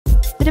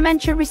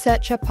Dementia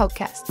Researcher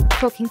podcast,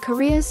 talking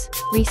careers,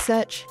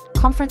 research,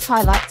 conference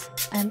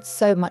highlights, and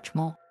so much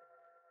more.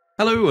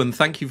 Hello, and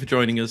thank you for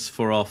joining us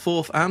for our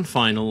fourth and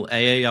final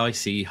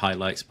AAIC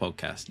Highlights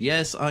podcast.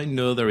 Yes, I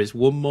know there is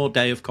one more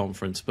day of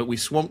conference, but we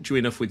swamped you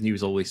enough with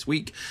news all this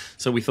week,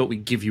 so we thought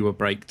we'd give you a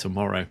break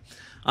tomorrow.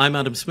 I'm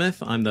Adam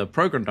Smith, I'm the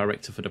Programme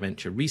Director for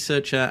Dementia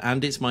Researcher,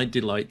 and it's my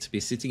delight to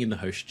be sitting in the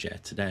host chair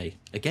today,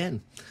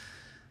 again.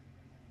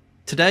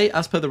 Today,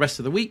 as per the rest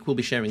of the week, we'll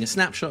be sharing a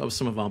snapshot of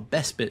some of our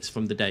best bits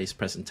from the day's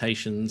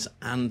presentations,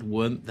 and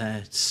weren't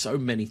there so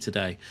many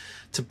today.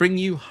 To bring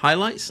you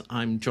highlights,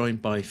 I'm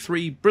joined by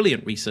three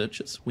brilliant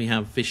researchers. We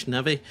have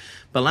Vyshnavy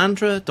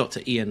Balendra,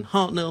 Dr. Iain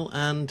Hartnell,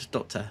 and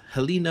Dr.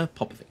 Helena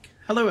Popovi.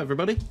 Hello,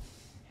 everybody.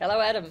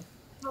 Hello, Adam.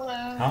 Hello.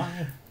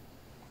 Hi.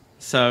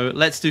 So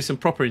let's do some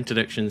proper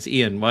introductions.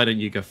 Iain, why don't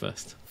you go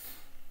first?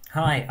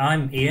 Hi,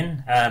 I'm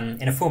Iain.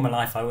 In a former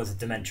life, I was a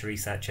dementia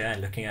researcher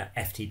looking at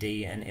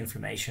FTD and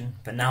inflammation,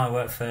 but now I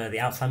work for the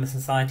Alzheimer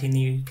Society in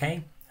the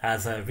UK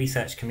as a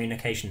research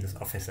communications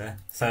officer.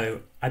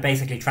 So I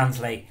basically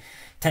translate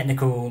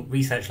technical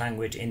research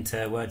language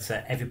into words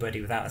that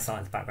everybody without a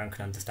science background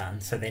can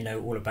understand, so they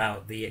know all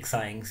about the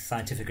exciting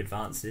scientific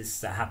advances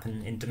that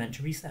happen in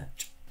dementia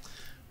research.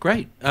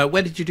 Great.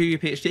 Where did you do your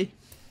PhD?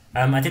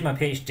 I did my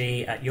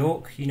PhD at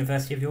York,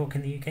 University of York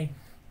in the UK.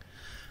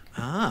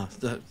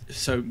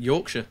 So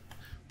Yorkshire,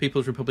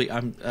 People's Republic.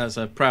 As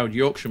a proud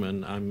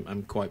Yorkshireman,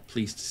 I'm quite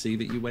pleased to see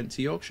that you went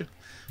to Yorkshire.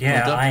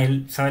 Yeah, Well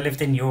I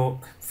lived in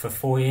York for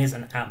 4 years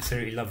and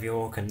absolutely love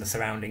York and the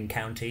surrounding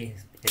county.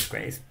 It's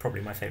great. It's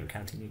probably my favourite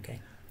county in the UK.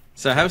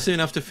 So how soon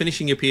after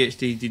finishing your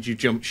PhD did you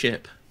jump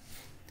ship?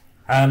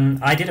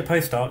 I did a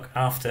postdoc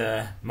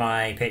after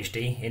my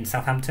PhD in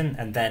Southampton,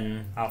 and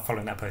then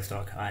following that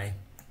postdoc, I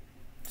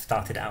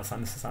started at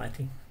Alzheimer's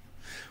Society.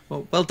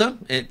 Well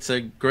done. It's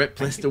a great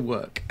place to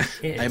work.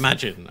 I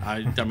imagine.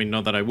 I mean,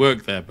 not that I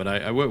work there, but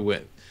I work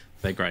with.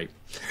 They're great.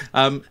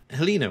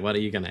 Helena, why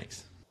don't you go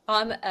next?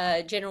 I'm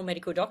a general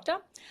medical doctor,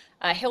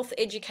 a health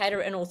educator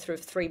and author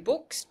of 3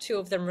 books, 2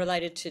 of them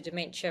related to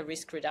dementia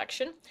risk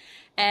reduction.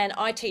 And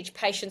I teach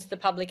patients, the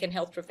public and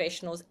health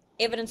professionals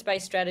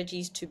evidence-based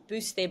strategies to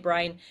boost their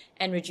brain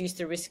and reduce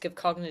the risk of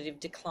cognitive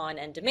decline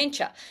and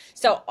dementia.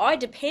 So I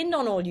depend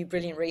on all you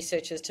brilliant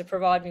researchers to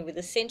provide me with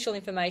essential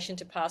information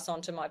to pass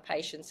on to my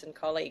patients and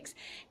colleagues.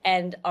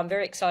 And I'm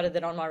very excited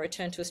that on my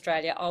return to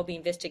Australia, I'll be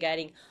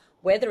investigating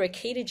whether a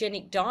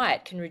ketogenic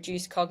diet can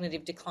reduce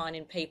cognitive decline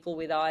in people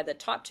with either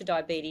type 2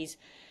 diabetes,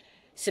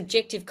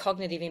 subjective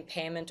cognitive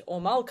impairment, or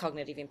mild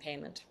cognitive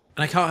impairment.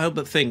 And I can't help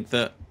but think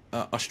that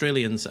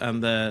Australians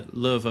and their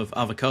love of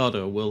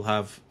avocado will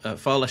have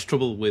far less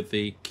trouble with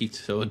the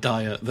keto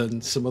diet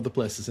than some other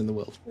places in the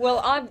world.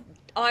 Well,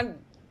 I'm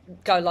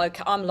low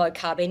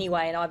carb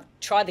anyway, and I've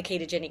tried the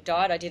ketogenic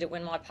diet. I did it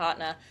when my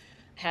partner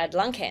had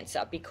lung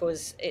cancer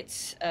because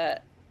it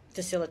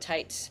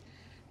facilitates,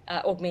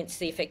 augments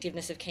the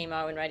effectiveness of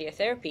chemo and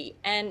radiotherapy.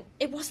 And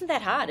it wasn't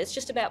that hard. It's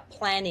just about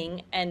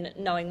planning and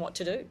knowing what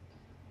to do.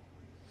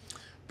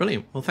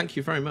 Brilliant. Well, thank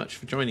you very much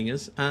for joining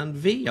us. And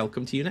V, I'll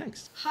come to you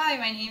next. Hi,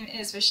 my name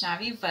is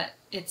Vyshnavy, but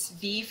it's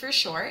V for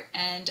short,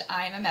 and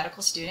I'm a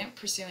medical student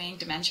pursuing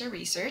dementia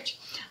research.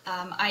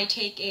 I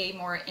take a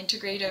more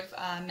integrative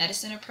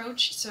medicine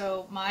approach,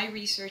 so my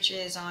research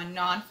is on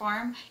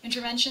non-pharm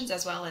interventions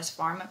as well as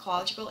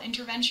pharmacological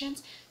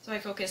interventions. So I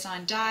focus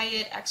on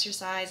diet,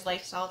 exercise,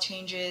 lifestyle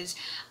changes,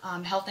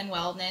 health and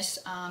wellness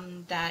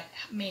that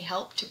may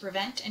help to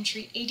prevent and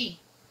treat AD.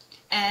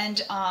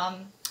 And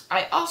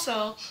I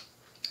also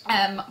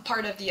I'm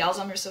part of the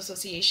Alzheimer's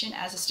Association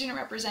as a student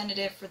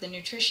representative for the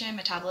Nutrition,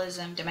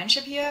 Metabolism,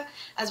 Dementia PIA,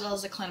 as well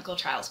as the Clinical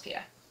Trials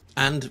PIA.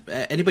 And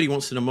anybody who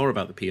wants to know more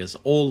about the PIAs,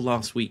 all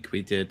last week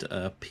we did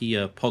a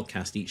PIA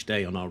podcast each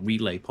day on our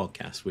Relay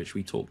podcast, which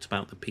we talked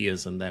about the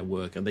PIAs and their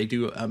work, and they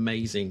do an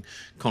amazing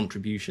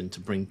contribution to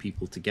bring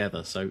people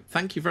together. So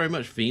thank you very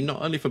much, V,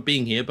 not only for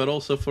being here, but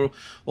also for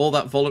all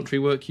that voluntary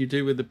work you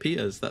do with the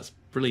PIAs. That's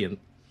brilliant.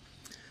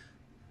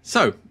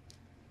 So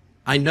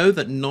I know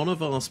that none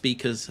of our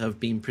speakers have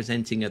been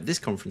presenting at this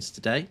conference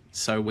today,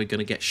 so we're going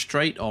to get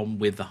straight on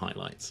with the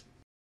highlights.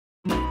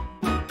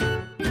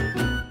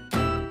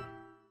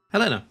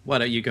 Helena, why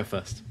don't you go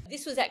first?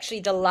 This was actually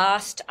the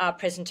last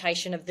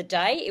presentation of the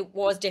day. It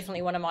was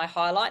definitely one of my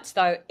highlights,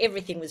 though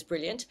everything was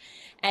brilliant.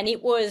 And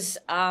it was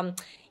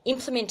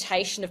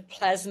implementation of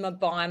plasma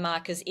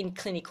biomarkers in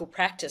clinical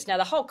practice. Now,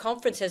 the whole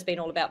conference has been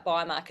all about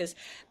biomarkers,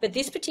 but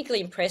this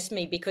particularly impressed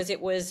me because it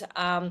was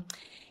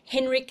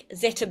Henrik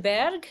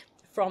Zetterberg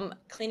from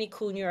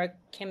Clinical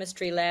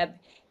Neurochemistry Lab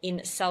in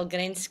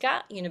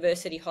Sahlgrenska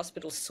University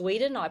Hospital,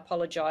 Sweden. I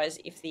apologise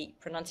if the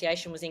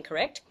pronunciation was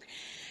incorrect.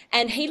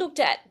 And he looked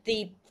at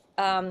the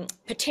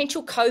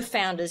potential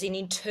co-founders in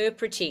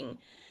interpreting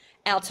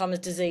Alzheimer's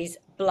disease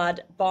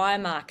blood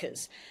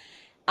biomarkers.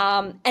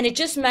 And it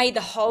just made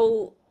the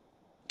whole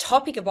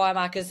topic of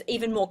biomarkers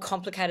even more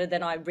complicated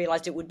than I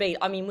realised it would be.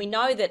 I mean, we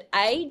know that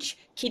age,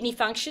 kidney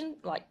function,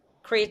 like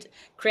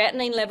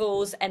creatinine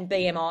levels and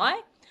BMI,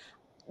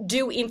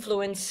 do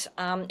influence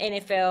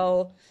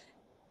NFL,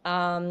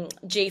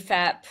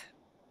 GFAP,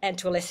 and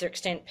to a lesser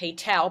extent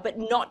p-tau, but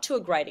not to a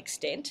great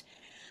extent.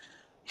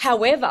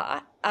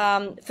 However,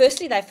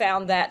 firstly, they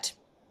found that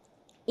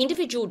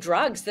individual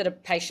drugs that a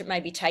patient may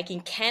be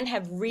taking can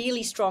have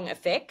really strong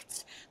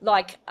effects,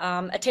 like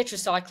a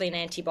tetracycline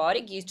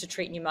antibiotic used to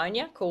treat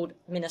pneumonia called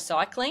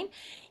minocycline.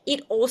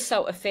 It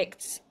also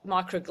affects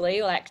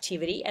microglial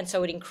activity, and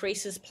so it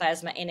increases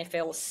plasma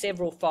NFL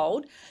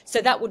several-fold.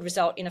 So that would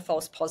result in a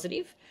false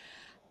positive.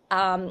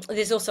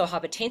 There's also a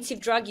hypertensive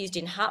drug used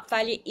in heart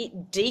failure.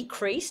 It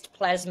decreased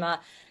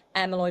plasma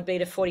amyloid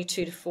beta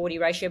 42/40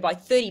 ratio by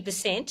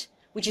 30%,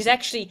 which is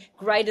actually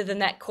greater than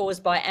that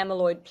caused by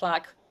amyloid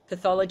plaque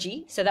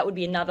pathology. So that would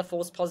be another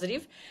false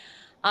positive.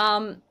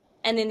 And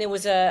then there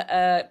was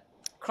a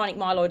chronic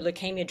myeloid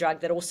leukemia drug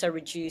that also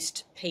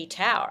reduced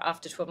p-tau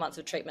after 12 months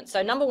of treatment.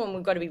 So number one,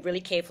 we've got to be really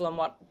careful on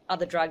what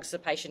other drugs the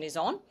patient is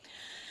on.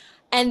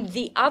 And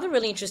the other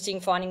really interesting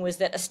finding was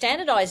that a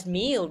standardised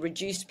meal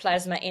reduced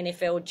plasma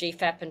NFL,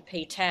 GFAP and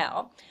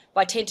p-tau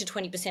by 10 to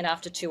 20%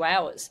 after 2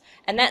 hours.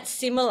 And that's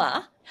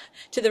similar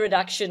to the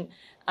reduction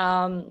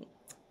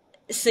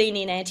seen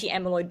in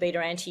anti-amyloid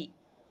beta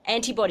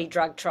antibody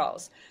drug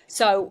trials.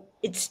 So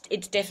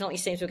it definitely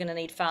seems we're going to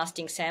need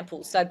fasting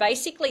samples. So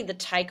basically the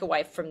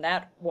takeaway from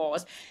that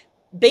was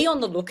be on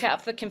the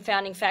lookout for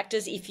confounding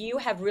factors. If you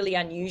have really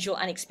unusual,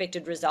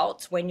 unexpected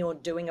results when you're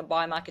doing a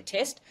biomarker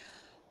test,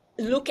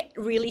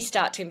 really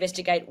start to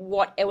investigate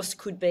what else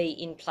could be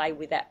in play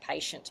with that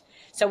patient.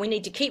 So we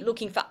need to keep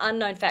looking for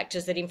unknown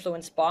factors that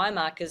influence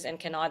biomarkers and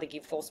can either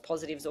give false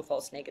positives or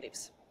false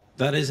negatives.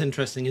 That is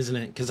interesting, isn't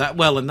it? Because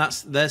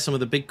there's some of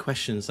the big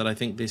questions that I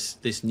think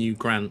this new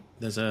grant,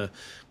 there's a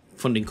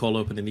funding call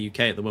open in the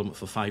UK at the moment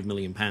for £5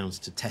 million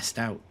to test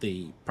out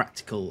the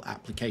practical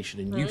application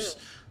and use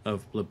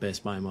of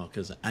blood-based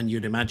biomarkers, and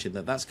you'd imagine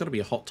that that's got to be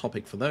a hot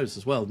topic for those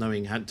as well,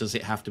 knowing does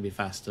it have to be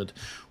fasted,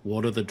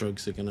 what other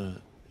drugs are going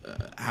to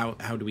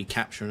how do we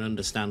capture and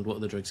understand what are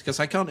the drugs?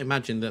 Because I can't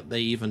imagine that they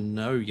even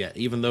know yet,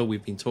 even though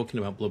we've been talking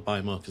about blood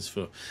biomarkers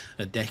for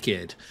a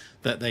decade,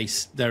 that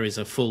there is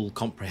a full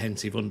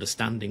comprehensive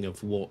understanding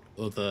of what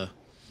other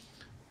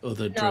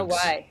drugs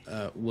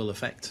will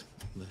affect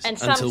this,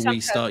 and until we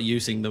start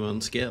using them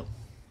on scale.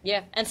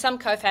 Yeah, and some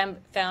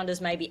co-founders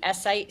may be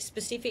assay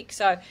specific,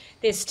 so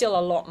there's still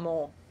a lot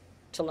more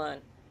to learn.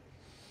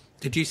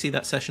 Did you see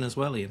that session as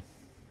well, Iain?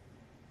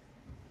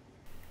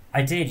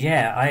 I did,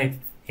 yeah.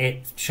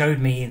 It showed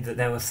me that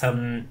there were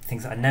some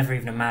things that I never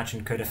even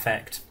imagined could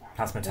affect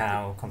plasma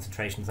tau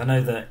concentrations. I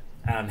know that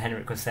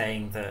Henrik was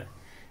saying that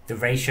the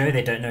ratio,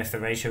 they don't know if the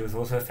ratio was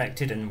also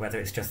affected and whether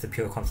it's just the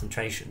pure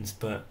concentrations,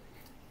 but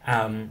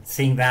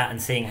seeing that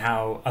and seeing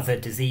how other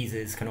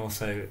diseases can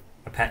also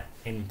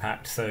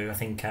impact. So I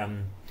think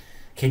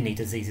kidney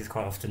diseases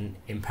quite often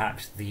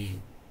impact the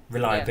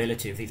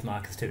reliability of these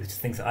markers too. It's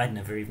things that I'd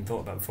never even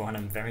thought about before, and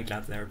I'm very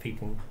glad that there are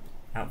people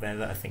out there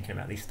that are thinking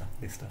about this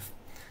stuff.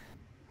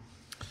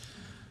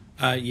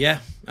 I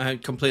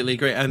completely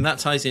agree, and that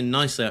ties in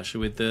nicely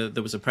actually with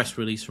there was a press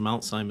release from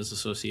Alzheimer's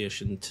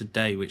Association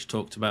today which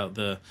talked about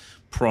the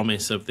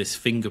promise of this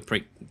finger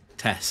prick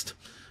test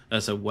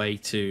as a way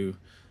to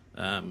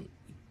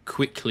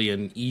quickly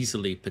and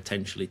easily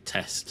potentially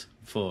test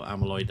for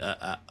amyloid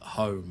at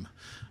home,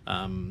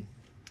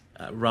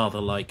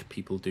 rather like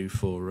people do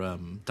for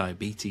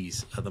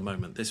diabetes at the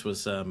moment. This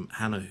was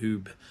Hannah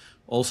Hoob,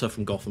 also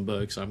from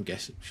Gothenburg, so I'm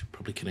guessing she's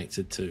probably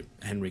connected to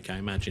Henrik, I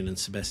imagine, and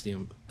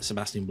Sebastian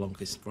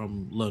Blomqvist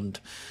from Lund.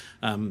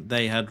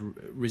 They had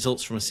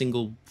results from a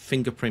single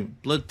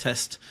fingerprint blood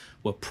test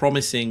were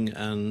promising,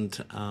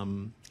 and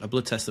a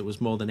blood test that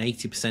was more than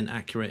 80%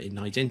 accurate in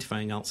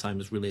identifying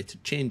Alzheimer's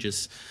related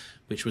changes,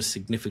 which was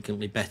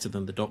significantly better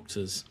than the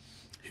doctors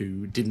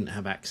who didn't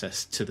have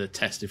access to the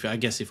test. I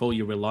guess if all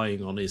you're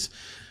relying on is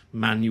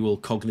manual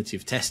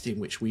cognitive testing,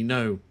 which we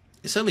know,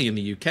 certainly in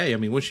the UK, I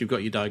mean, once you've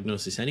got your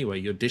diagnosis anyway,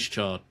 you're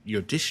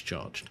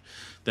discharged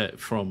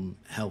from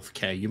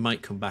healthcare. You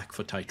might come back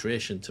for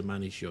titration to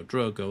manage your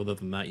drug. Other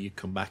than that, you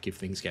come back if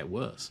things get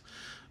worse.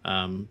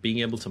 Being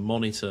able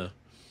to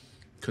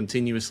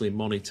continuously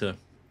monitor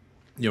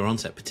your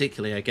onset,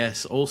 particularly, I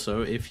guess,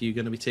 also if you're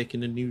going to be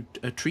taking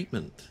a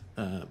treatment,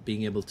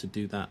 being able to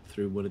do that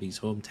through one of these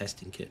home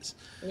testing kits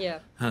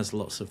has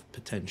lots of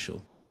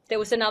potential. There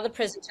was another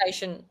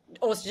presentation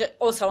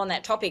also on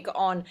that topic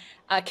on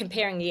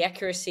comparing the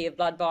accuracy of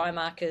blood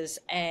biomarkers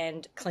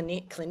and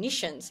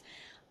clinicians.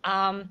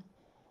 And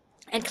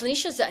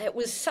clinicians, it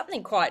was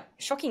something quite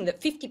shocking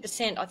that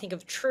 50%, I think,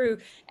 of true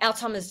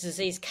Alzheimer's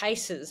disease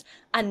cases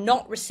are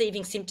not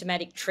receiving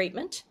symptomatic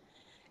treatment,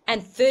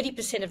 and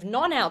 30% of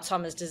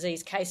non-Alzheimer's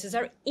disease cases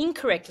are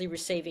incorrectly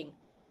receiving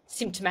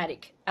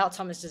symptomatic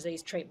Alzheimer's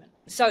disease treatment.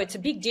 So it's a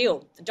big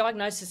deal. The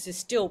diagnosis is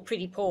still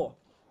pretty poor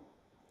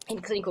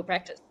in clinical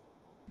practice.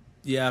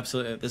 Yeah,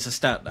 absolutely. There's a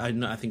stat, I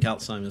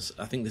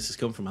think this has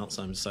come from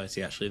Alzheimer's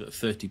Society actually, that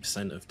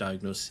 30% of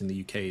diagnosis in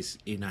the UK is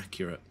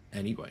inaccurate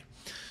anyway.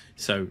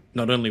 So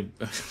not only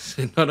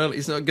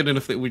it's not good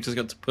enough that we just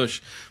got to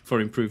push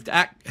for improved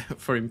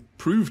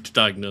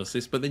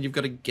diagnosis, but then you've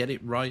got to get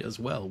it right as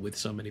well with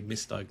so many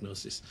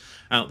misdiagnoses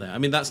out there. I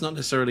mean, that's not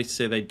necessarily to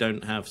say they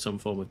don't have some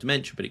form of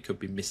dementia, but it could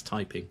be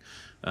mistyping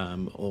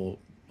or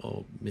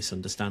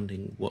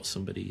misunderstanding what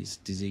somebody's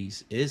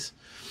disease is.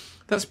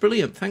 That's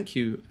brilliant. Thank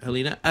you,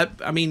 Helena.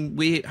 I mean,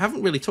 we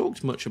haven't really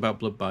talked much about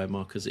blood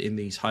biomarkers in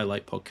these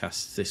highlight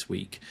podcasts this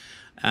week.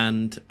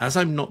 And as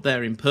I'm not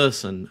there in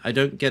person, I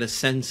don't get a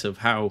sense of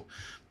how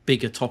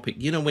big a topic,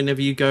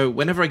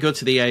 whenever I go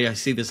to the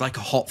AAIC, there's like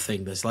a hot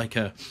thing. There's like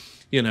I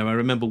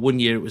remember one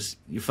year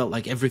you felt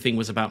like everything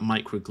was about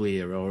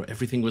microglia or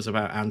everything was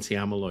about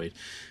anti-amyloid.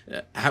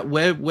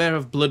 Where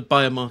have blood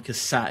biomarkers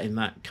sat in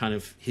that kind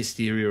of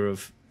hysteria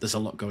of there's a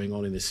lot going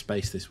on in this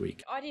space this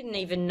week? I didn't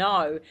even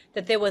know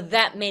that there were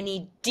that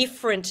many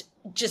different,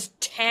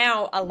 just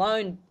tau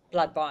alone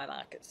blood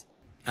biomarkers.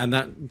 And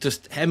that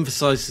just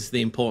emphasises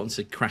the importance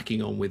of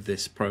cracking on with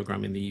this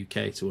programme in the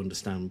UK to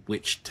understand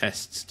which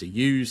tests to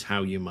use,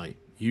 how you might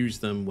use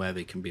them, where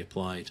they can be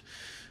applied.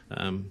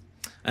 And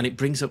it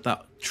brings up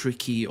that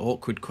tricky,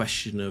 awkward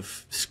question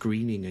of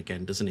screening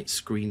again, doesn't it?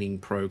 Screening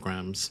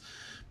programmes,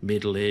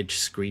 middle-age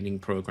screening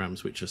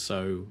programmes, which are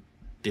so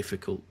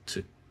difficult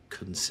to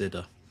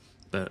consider,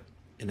 but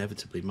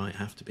inevitably might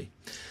have to be.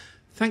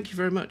 Thank you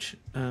very much,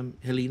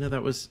 Helena.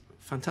 That was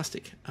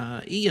fantastic.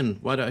 Iain,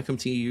 why don't I come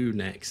to you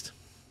next?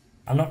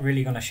 I'm not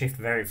really going to shift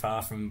very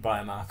far from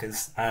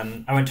biomarkers.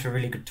 I went to a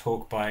really good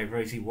talk by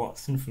Rosie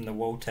Watson from the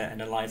Walter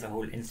and Eliza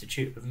Hall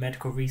Institute of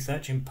Medical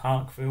Research in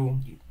Parkville,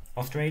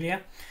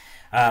 Australia.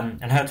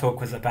 And her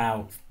talk was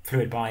about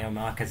fluid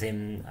biomarkers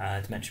in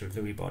dementia with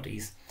Lewy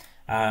bodies.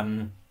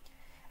 And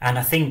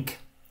I think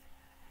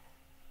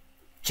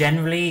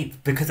generally,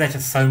 because there's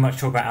just so much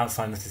talk about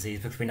Alzheimer's disease,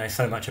 because we know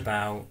so much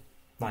about,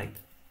 like,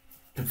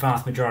 the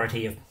vast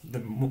majority of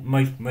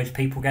most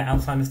people get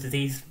Alzheimer's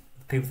disease,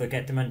 people that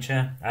get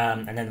dementia,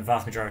 and then the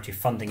vast majority of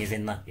funding is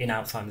in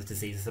Alzheimer's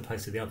disease as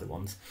opposed to the other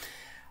ones.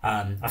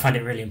 I find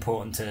it really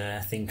important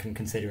to think and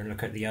consider and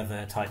look at the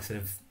other types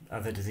of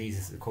other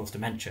diseases that cause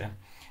dementia.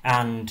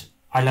 And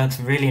I learned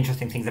some really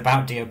interesting things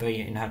about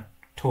DLB in her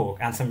talk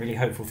and some really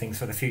hopeful things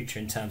for the future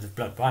in terms of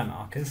blood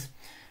biomarkers.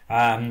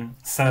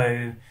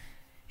 So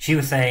she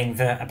was saying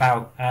that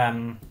about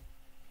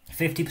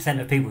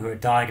 50% of people who are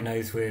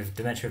diagnosed with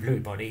dementia of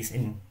Lewy bodies,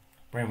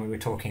 when we were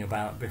talking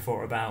about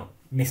before about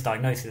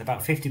misdiagnosis, about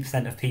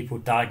 50% of people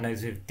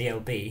diagnosed with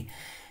DLB,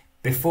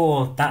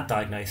 before that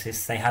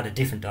diagnosis, they had a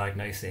different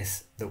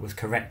diagnosis that was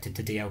corrected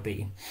to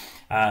DLB.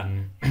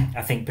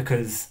 I think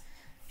because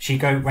she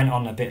went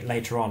on a bit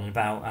later on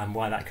about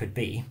why that could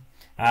be.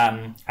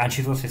 And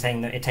she's also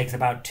saying that it takes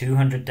about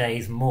 200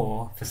 days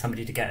more for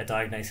somebody to get a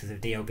diagnosis of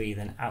DLB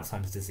than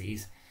Alzheimer's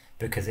disease,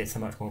 because it's a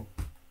much more,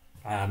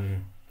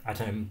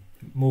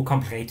 more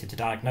complicated to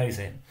diagnose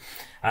it.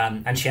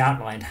 And she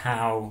outlined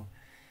how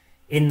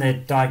in the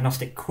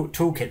diagnostic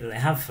toolkit that they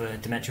have for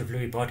dementia of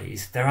Lewy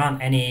bodies, there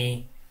aren't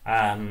any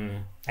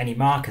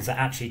markers that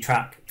actually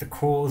track the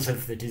cause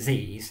of the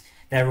disease.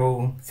 They're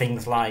all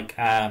things like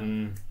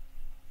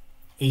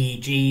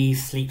EEGs,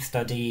 sleep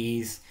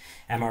studies,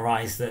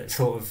 MRIs that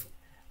sort of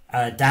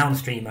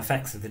downstream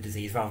effects of the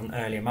disease rather than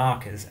earlier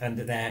markers, and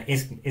that there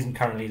isn't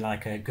currently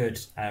like a good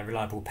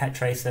reliable PET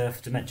tracer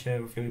for dementia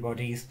of Lewy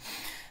bodies.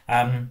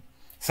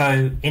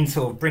 So in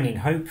sort of bringing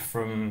hope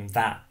from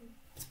that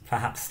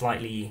perhaps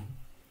slightly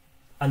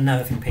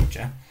unnerving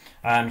picture,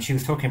 she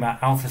was talking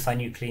about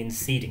alpha-synuclein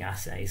seeding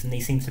assays, and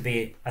these seem to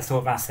be a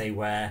sort of assay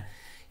where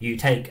you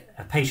take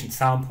a patient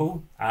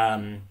sample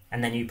and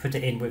then you put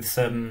it in with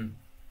some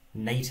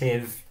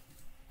native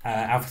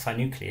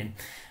alpha-synuclein,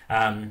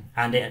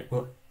 and it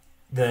will,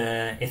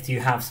 if you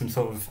have some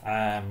sort of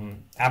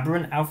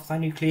aberrant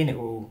alpha-synuclein, it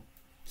will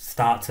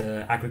start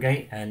to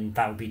aggregate and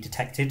that will be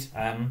detected.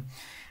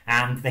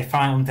 And they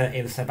found that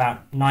it was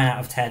about 9 out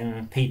of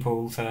 10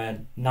 people, so a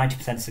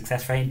 90%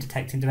 success rate in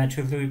detecting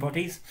dementia with Lewy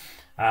bodies.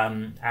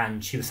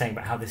 And she was saying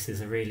about how this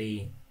is a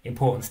really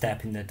important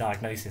step in the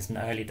diagnosis and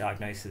early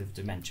diagnosis of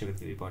dementia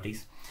with Lewy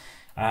bodies.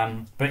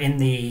 But in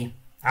the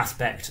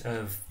aspect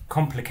of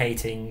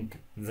complicating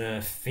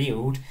the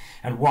field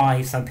and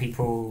why some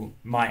people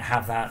might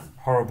have that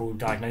horrible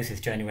diagnosis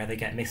journey where they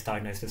get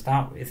misdiagnosed to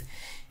start with,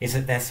 is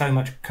that there's so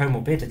much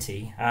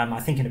comorbidity. I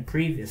think in a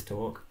previous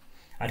talk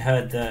I'd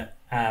heard that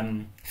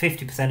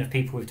 50% of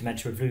people with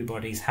dementia with Lewy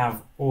bodies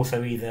have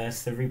also either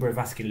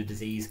cerebrovascular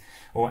disease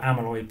or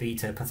amyloid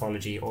beta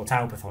pathology or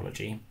tau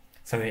pathology.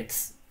 So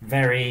it's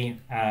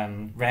very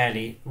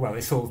rarely, well,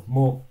 it's sort of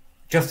more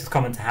just as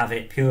common to have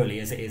it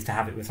purely as it is to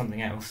have it with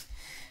something else.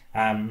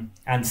 And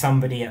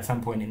somebody at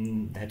some point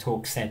in their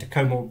talk said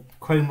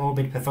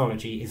comorbid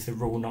pathology is the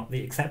rule, not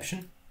the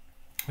exception,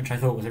 which I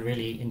thought was a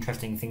really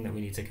interesting thing that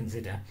we need to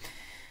consider.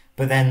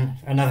 But then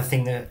another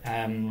thing that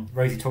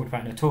Rosie talked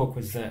about in her talk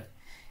was that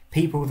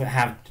people that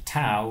have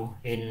tau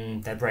in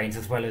their brains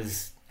as well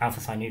as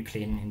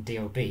alpha-synuclein in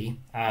DLB,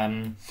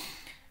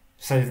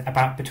 so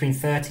about between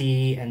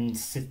 30 and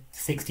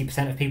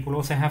 60% of people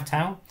also have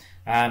tau.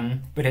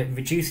 But it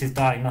reduces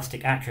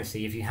diagnostic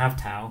accuracy if you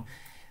have tau,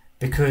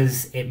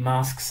 because it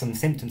masks some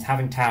symptoms.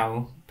 Having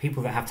tau,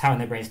 people that have tau in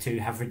their brains too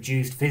have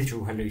reduced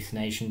visual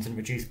hallucinations and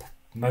reduced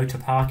motor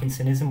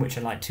Parkinsonism, which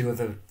are like two of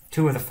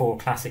the four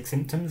classic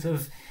symptoms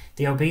of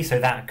DLB. So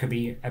that could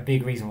be a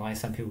big reason why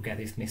some people get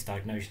this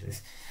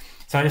misdiagnosis.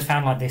 So I just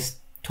found like this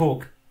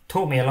talk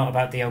taught me a lot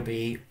about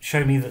DLB,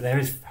 showed me that there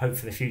is hope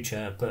for the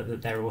future, but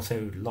that there are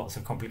also lots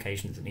of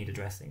complications that need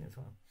addressing as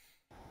well.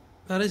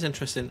 That is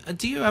interesting.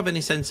 Do you have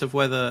any sense of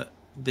whether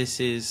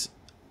this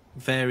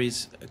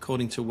varies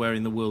according to where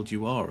in the world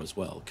you are as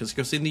well?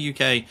 Because in the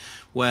UK,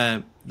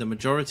 where the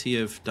majority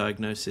of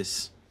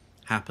diagnosis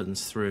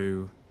happens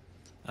through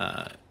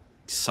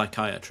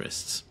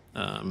psychiatrists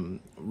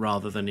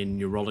rather than in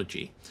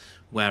neurology,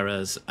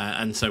 whereas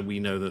and so we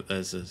know that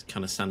there's a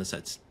kind of standard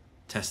set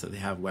test that they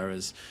have,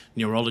 whereas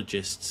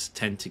neurologists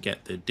tend to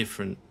get the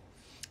different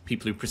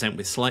people who present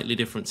with slightly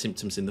different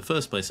symptoms in the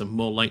first place are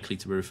more likely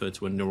to be referred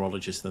to a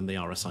neurologist than they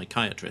are a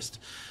psychiatrist.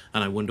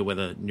 And I wonder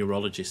whether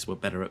neurologists were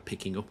better at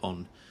picking up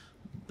on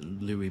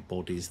Lewy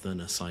bodies than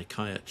a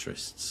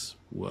psychiatrists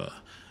were,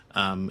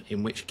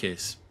 in which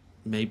case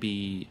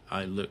maybe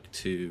I look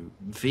to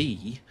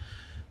V,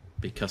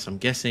 because I'm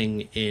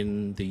guessing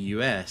in the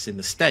US, in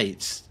the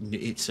States,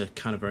 it's a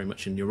kind of very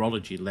much a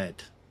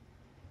neurology-led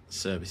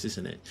service,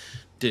 isn't it?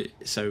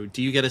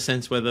 Do you get a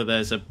sense whether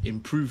there's a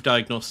improved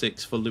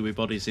diagnostics for Lewy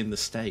bodies in the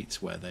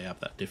States where they have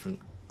that different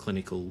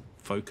clinical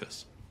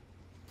focus?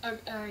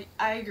 I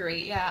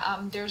agree.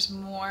 Yeah, there's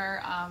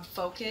more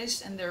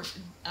focus, and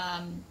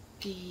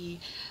the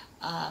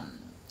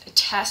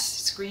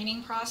test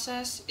screening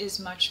process is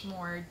much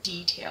more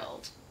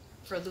detailed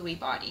for Lewy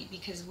body,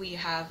 because we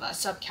have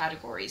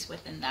subcategories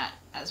within that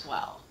as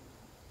well.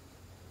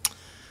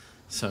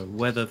 So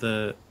whether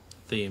the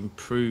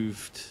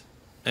improved,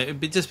 it'd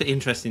be just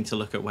interesting to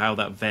look at how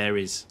that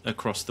varies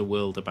across the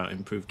world about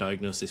improved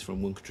diagnosis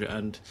from one country.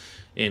 And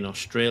in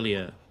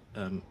Australia,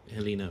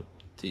 Helena,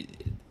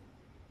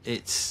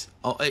 it's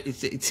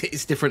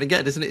different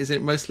again, isn't it? Is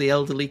it mostly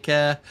elderly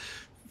care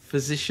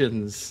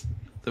physicians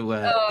that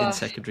were in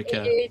secondary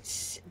care?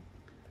 It's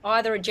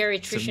either a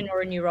geriatrician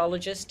or a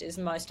neurologist is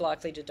most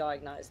likely to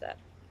diagnose that.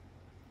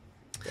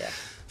 Yeah.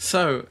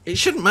 So it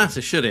shouldn't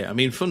matter, should it? I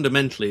mean,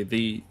 fundamentally,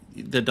 the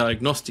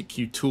diagnostic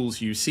tools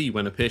you see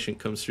when a patient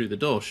comes through the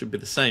door should be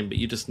the same, but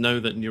you just know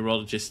that a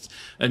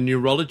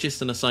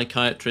neurologist and a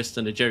psychiatrist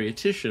and a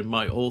geriatrician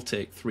might all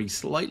take three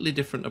slightly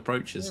different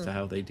approaches to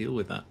how they deal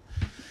with that.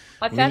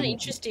 I found it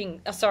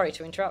interesting. Sorry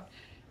to interrupt.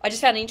 I just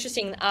found it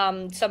interesting.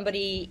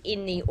 Somebody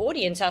in the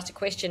audience asked a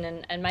question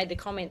and made the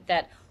comment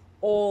that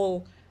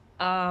all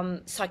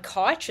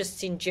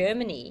psychiatrists in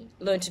Germany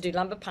learn to do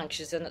lumbar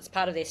punctures and it's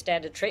part of their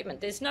standard treatment.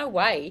 There's no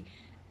way,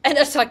 and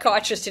a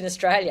psychiatrist in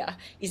Australia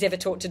is ever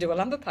taught to do a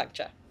lumbar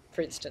puncture,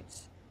 for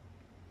instance.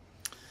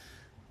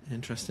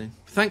 Interesting.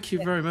 Thank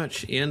you very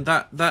much, Iain.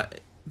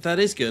 That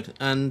is good.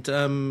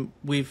 And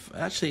we've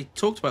actually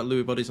talked about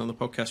Lewy bodies on the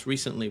podcast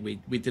recently.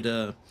 We did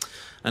an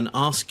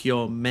Ask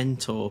Your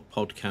Mentor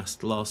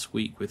podcast last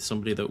week with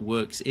somebody that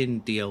works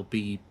in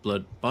DLB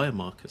blood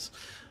biomarkers.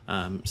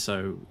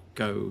 So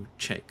go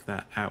check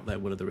that out. They're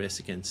one of the Race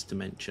Against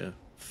Dementia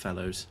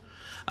fellows.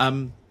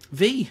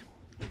 V,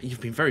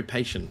 you've been very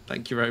patient.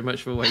 Thank you very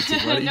much for waiting.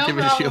 Why don't you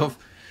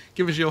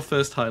give us your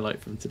first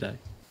highlight from today?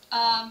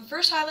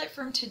 First highlight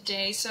from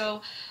today.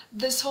 So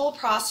this whole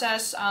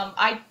process,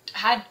 I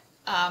had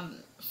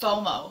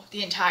FOMO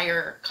the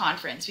entire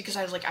conference because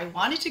I was like, I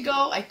wanted to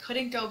go, I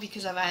couldn't go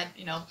because I've had,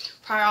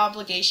 prior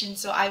obligations.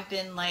 So I've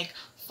been like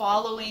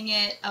following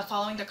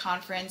the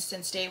conference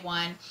since day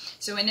one.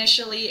 So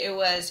initially it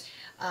was,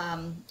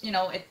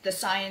 the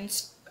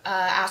science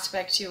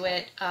aspect to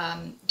it,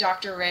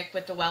 Dr. Rick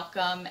with the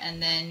welcome,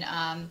 and then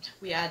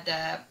we had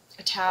the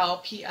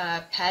tau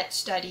PET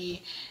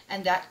study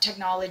and that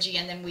technology,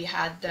 and then we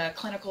had the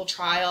clinical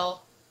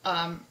trial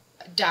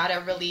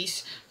data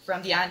release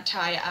from the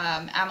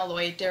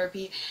anti-amyloid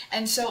therapy.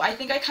 And so I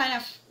think I kind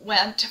of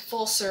went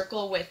full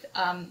circle with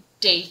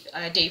day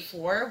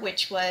 4,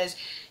 which was,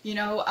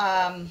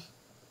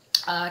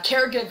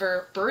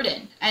 caregiver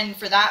burden. And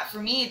for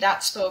me,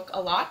 that spoke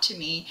a lot to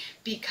me,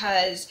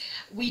 because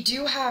we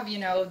do have,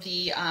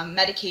 the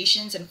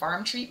medications and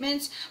farm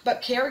treatments,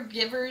 but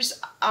caregivers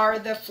are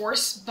the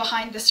force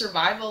behind the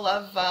survival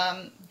of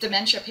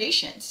dementia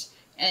patients.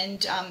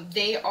 And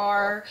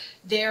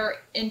they're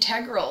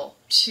integral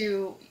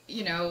to,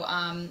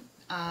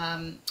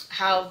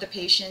 how the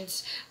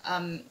patients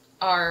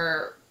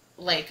are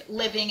like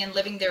living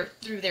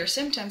through their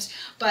symptoms.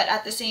 But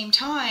at the same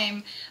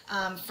time,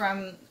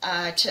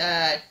 I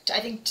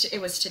think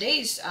it was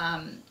today's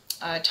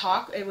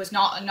talk, it was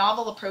not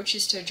novel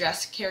approaches to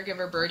address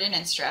caregiver burden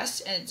and stress.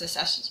 And it's a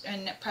session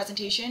and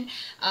presentation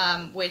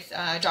with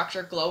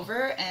Dr.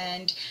 Glover,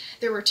 and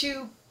there were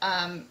 2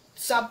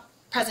 sub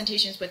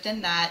presentations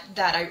within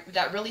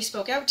that really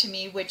spoke out to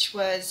me, which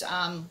was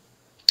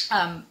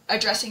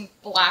addressing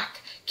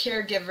Black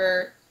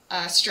caregiver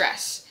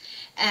stress.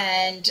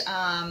 And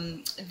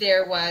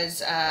there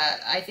was,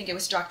 I think it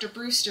was Dr.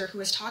 Brewster who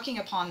was talking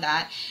upon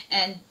that,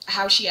 and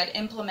how she had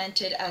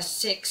implemented a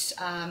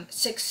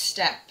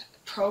six-step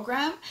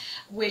program,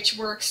 which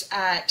works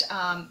at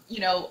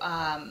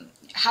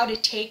how to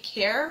take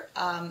care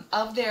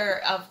of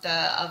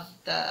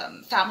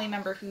the family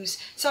member who's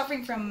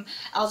suffering from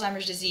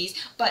Alzheimer's disease.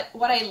 But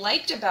what I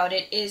liked about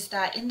it is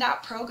that in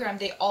that program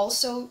they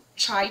also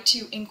try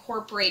to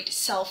incorporate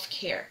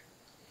self-care.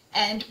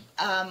 And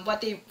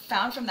what they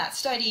found from that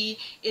study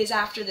is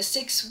after the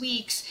 6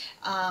 weeks,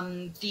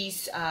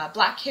 these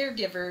Black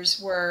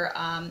caregivers were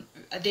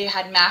they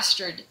had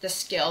mastered the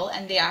skill,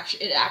 and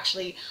it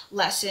actually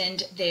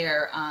lessened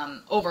their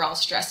overall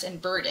stress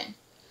and burden.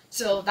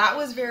 So that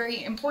was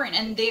very important,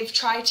 and they've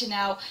tried to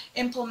now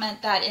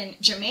implement that in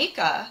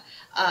Jamaica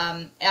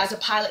as a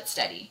pilot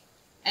study.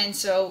 And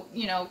so,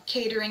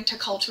 catering to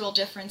cultural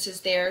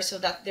differences there, so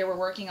that they were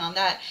working on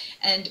that.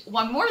 And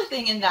one more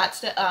thing in that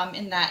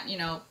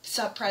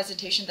sub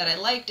presentation that I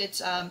liked,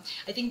 it's I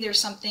think there's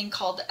something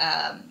called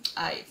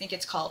I think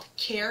it's called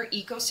Care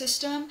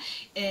Ecosystem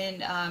in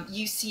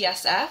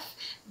UCSF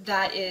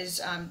that is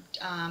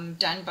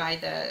done by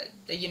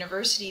the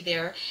university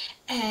there,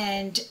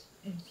 and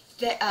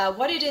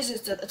what it is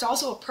it's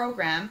also a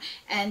program,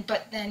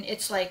 but then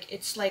it's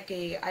like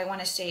a, I want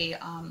to say,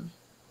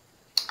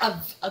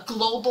 a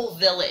global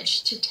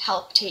village to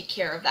help take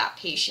care of that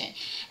patient.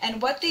 And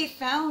what they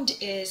found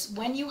is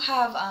when you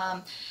have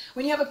a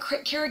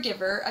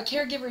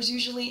caregiver is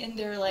usually in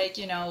their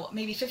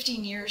maybe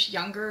 15 years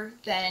younger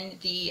than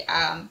the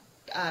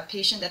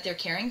patient that they're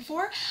caring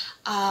for.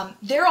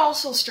 They're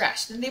also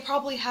stressed, and they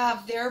probably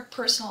have their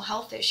personal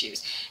health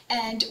issues.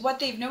 And what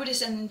they've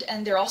noticed, and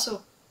they're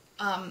also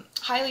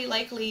highly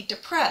likely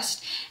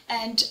depressed.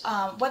 And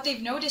what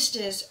they've noticed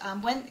is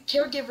when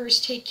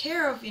caregivers take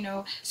care of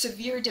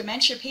severe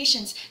dementia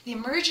patients, the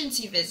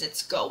emergency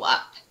visits go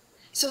up.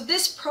 So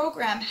this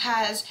program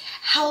has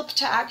helped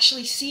to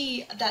actually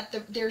see that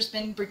there's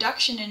been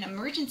reduction in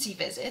emergency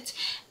visits,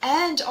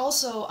 and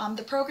also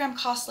the program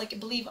costs I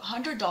believe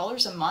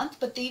 $100 a month,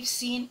 but they've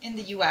seen in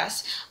the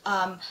U.S.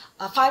 A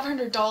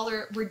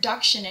 $500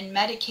 reduction in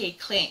Medicaid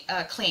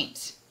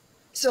claims.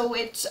 So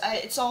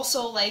it's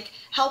also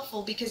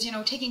helpful, because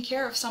taking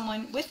care of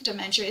someone with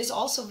dementia is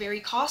also very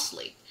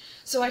costly.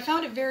 So I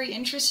found it very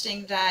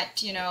interesting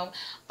that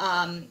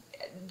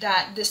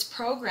that this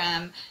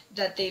program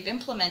that they've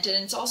implemented,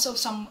 and it's also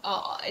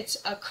it's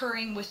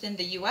occurring within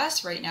the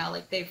U.S. right now.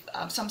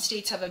 Some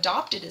states have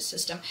adopted a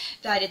system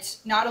that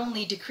it's not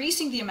only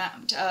decreasing the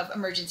amount of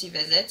emergency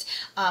visits,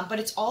 but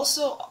it's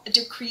also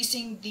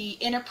decreasing the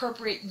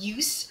inappropriate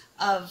use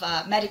of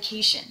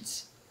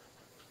medications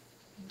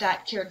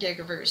that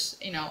caregivers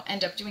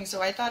end up doing.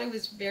 So I thought it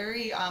was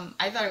very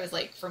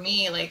for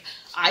me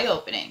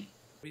eye-opening.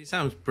 It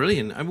sounds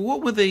brilliant. I mean,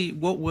 what were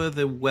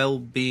the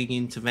well-being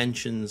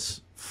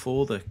interventions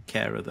for the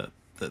carer that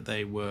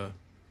they were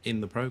in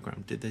the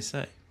program? Did they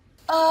say?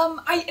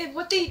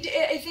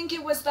 I think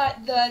it was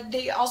that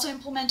they also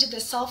implemented the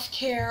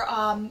self-care.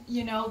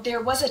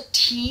 There was a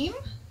team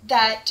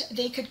that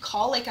they could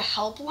call, a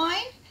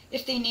helpline,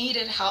 if they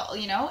needed help.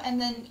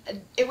 And then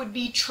it would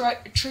be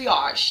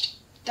triaged.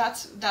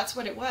 That's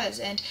what it was.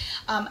 And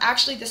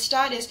actually the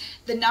stat is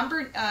the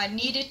number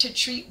needed to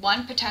treat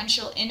one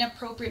potential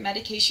inappropriate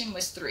medication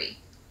was 3.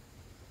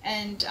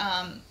 And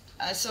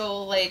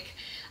so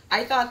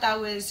I thought that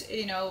was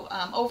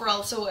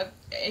overall. So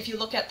if you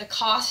look at the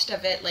cost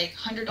of it,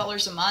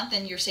 $100 a month,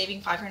 and you're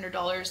saving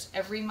 $500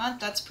 every month,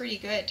 that's pretty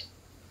good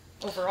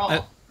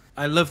overall.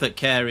 I love that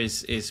care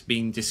is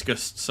being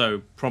discussed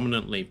so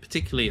prominently,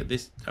 particularly at the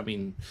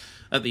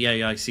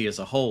AAIC as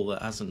a whole.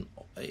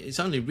 It's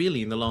only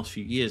really in the last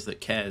few years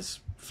that care's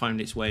found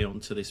its way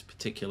onto this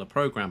particular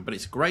program, but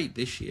it's great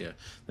this year.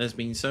 There's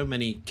been so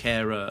many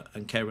carer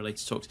and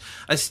care-related talks.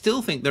 I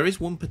still think there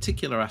is one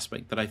particular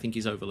aspect that I think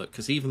is overlooked,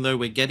 because even though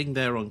we're getting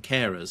there on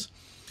carers,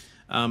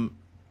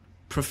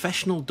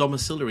 professional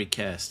domiciliary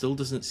care still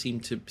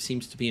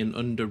seems to be an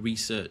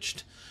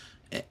under-researched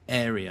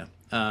area,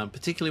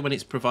 particularly when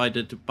it's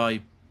provided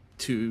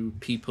to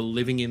people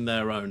living in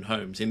their own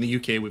homes. In the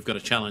UK, we've got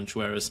a challenge,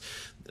 whereas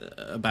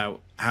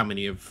about how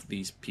many of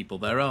these people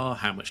there are,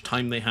 how much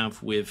time they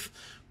have with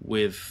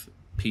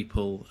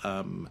people,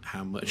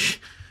 how much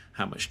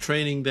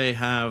training they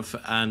have,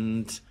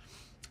 and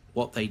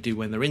what they do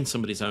when they're in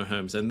somebody's own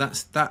homes. And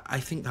I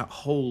think that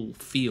whole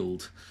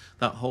field,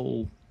 that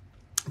whole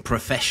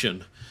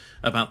profession,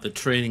 about the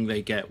training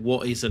they get,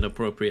 what is an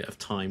appropriate of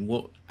time,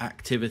 what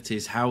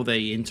activities, how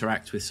they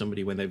interact with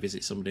somebody when they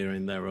visit somebody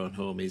in their own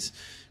home, is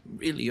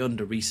really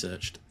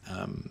under-researched.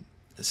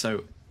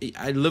 So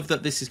I love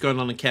that this is going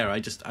on in care.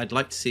 I'd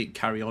like to see it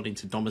carry on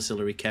into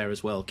domiciliary care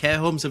as well. Care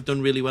homes have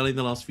done really well in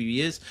the last few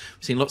years.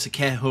 We've seen lots of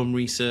care home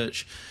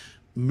research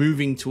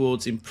moving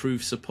towards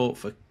improved support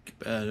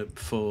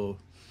for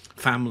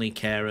family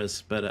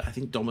carers, but I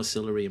think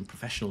domiciliary and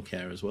professional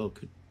care as well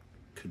could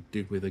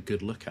do with a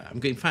good look at.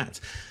 In fact,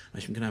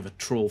 I'm going to have a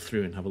trawl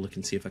through and have a look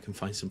and see if I can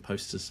find some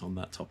posters on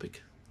that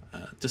topic.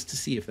 just to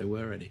see if there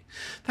were any.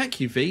 Thank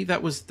you, V.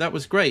 That was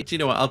great. Do you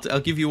know what? I'll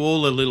give you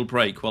all a little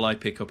break while I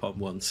pick up on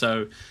one.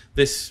 So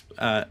this,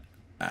 I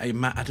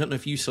don't know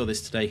if you saw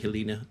this today,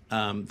 Helena.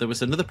 There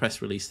was another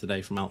press release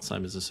today from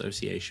Alzheimer's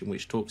Association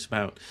which talks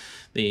about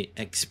the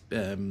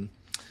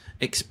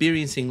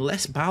experiencing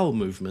less bowel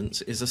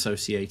movements is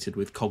associated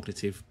with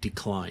cognitive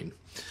decline.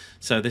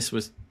 So this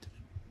was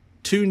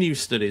 2 new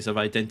studies have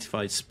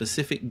identified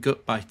specific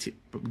gut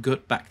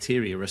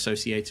bacteria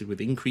associated with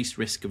increased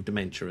risk of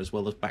dementia, as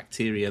well as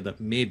bacteria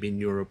that may be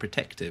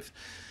neuroprotective.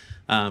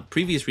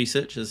 Previous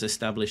research has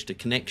established a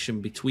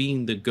connection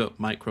between the gut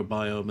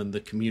microbiome and the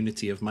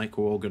community of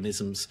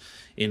microorganisms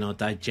in our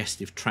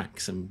digestive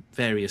tracts and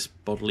various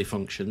bodily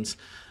functions.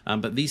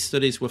 But these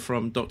studies were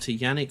from Dr.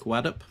 Yannick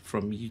Wadup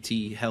from UT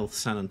Health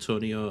San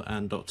Antonio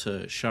and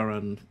Dr.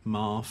 Sharon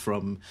Ma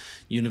from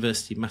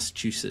University of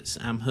Massachusetts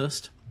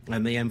Amherst.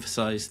 And they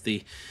emphasized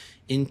the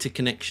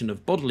interconnection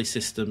of bodily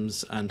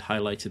systems and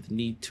highlighted the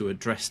need to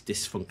address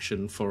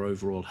dysfunction for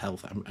overall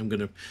health. I'm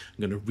going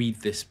to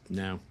read this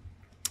now.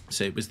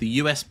 So it was the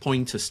US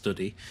Pointer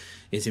study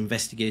is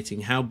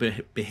investigating how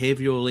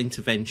behavioral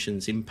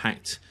interventions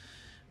impact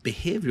the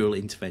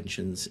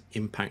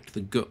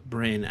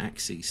gut-brain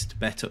axis to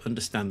better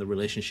understand the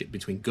relationship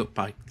between gut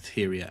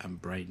bacteria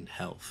and brain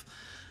health.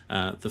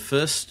 The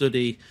first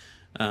study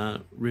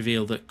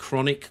revealed that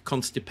chronic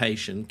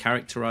constipation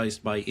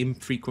characterized by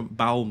infrequent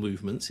bowel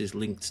movements is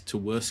linked to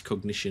worse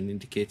cognition,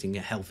 indicating a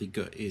healthy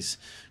gut is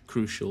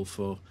crucial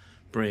for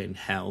brain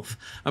health.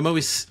 I'm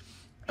always,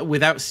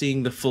 without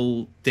seeing the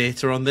full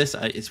data on this,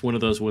 it's one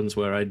of those ones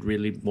where I'd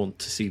really want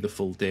to see the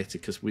full data,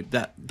 because with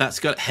that's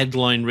got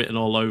headline written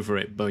all over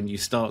it, but when you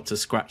start to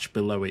scratch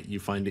below it,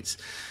 you find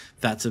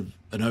that's an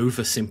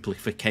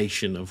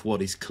oversimplification of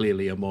what is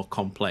clearly a more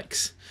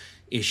complex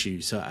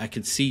issue. So I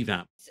could see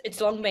that. It's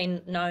long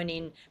been known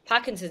in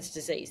Parkinson's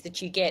disease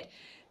that you get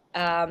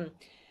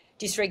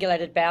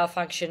dysregulated bowel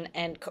function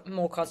and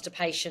more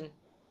constipation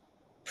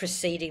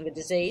preceding the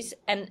disease.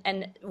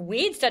 And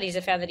weird studies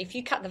have found that if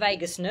you cut the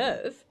vagus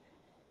nerve,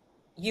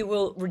 you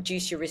will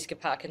reduce your risk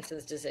of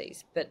Parkinson's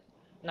disease. But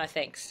no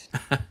thanks.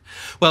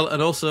 Well,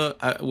 and also,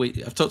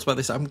 I've talked about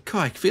this.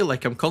 I feel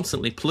like I'm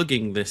constantly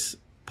plugging this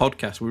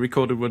podcast. We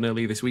recorded one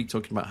earlier this week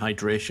talking about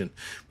hydration,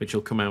 which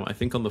will come out, I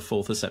think, on the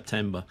 4th of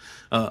September.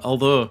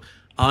 Although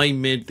I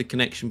made the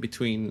connection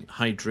between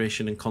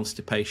hydration and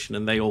constipation,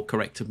 and they all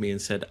corrected me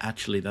and said,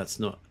 actually, that's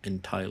not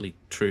entirely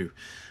true.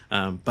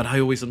 But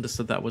I always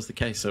understood that was the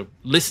case. So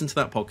listen to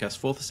that podcast,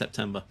 4th of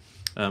September.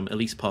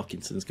 Elise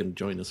Parkinson's going to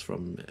join us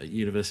from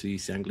University of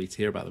East Anglia to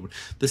hear about them.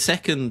 The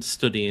second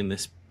study in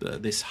this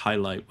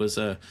highlight was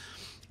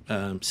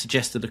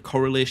suggested a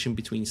correlation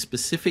between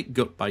specific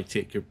gut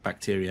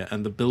bacteria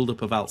and the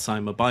buildup of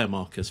Alzheimer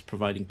biomarkers,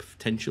 providing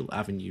potential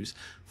avenues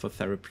for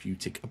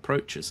therapeutic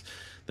approaches.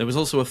 There was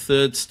also a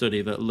third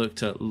study that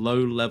looked at low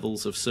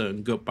levels of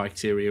certain gut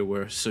bacteria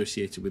were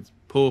associated with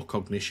poor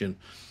cognition,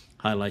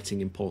 highlighting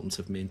the importance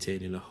of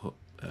maintaining a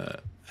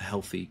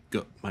healthy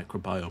gut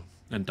microbiome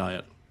and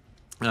diet.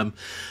 I'm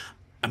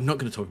not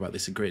going to talk about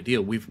this a great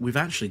deal. We've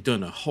actually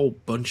done a whole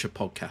bunch of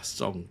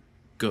podcasts on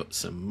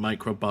guts and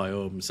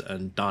microbiomes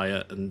and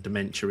diet and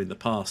dementia in the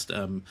past.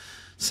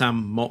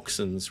 Sam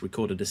Moxon's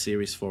recorded a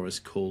series for us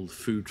called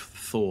Food for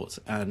Thought,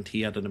 and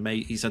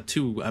he's had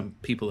 2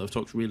 people that have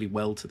talked really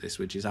well to this,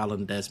 which is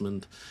Alan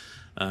Desmond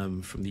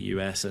from the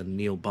US and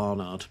Neil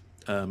Barnard,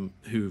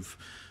 who've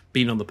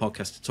been on the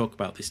podcast to talk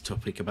about this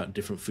topic, about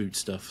different food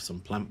stuff,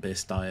 some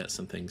plant-based diets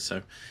and things.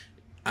 So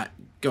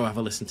go have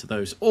a listen to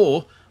those,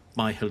 or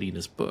buy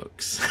Helena's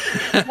books.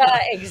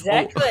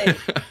 Exactly.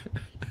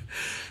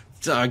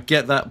 So I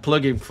get that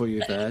plug-in for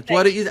you there.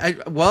 Why don't you,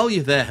 while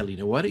you're there,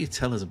 Helena, why don't you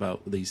tell us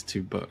about these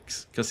 2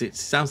 books? Because it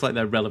sounds like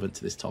they're relevant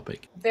to this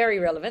topic. Very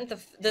relevant.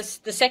 The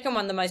second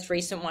one, the most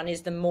recent one,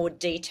 is the more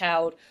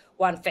detailed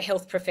one for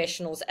health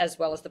professionals as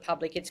well as the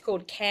public. It's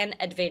called Can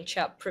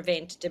Adventure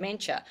Prevent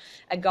Dementia?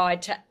 A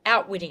Guide to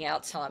Outwitting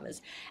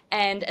Alzheimer's.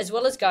 And as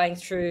well as going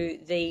through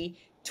the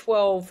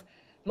 12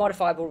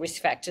 modifiable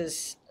risk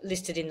factors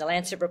listed in the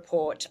Lancet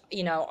report,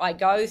 I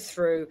go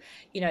through,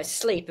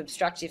 sleep,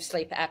 obstructive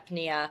sleep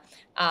apnea,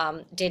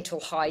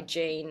 dental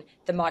hygiene,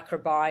 the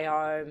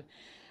microbiome,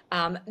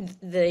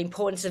 the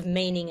importance of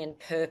meaning and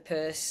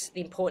purpose,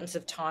 the importance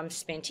of time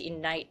spent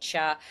in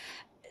nature,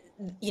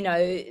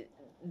 the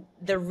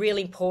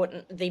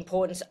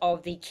importance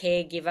of the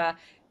caregiver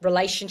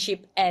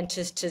relationship, and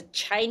to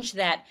change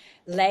that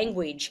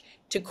language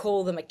to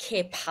call them a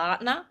care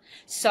partner,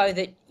 so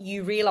that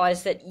you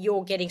realise that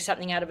you're getting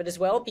something out of it as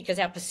well, because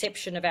our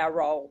perception of our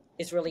role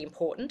is really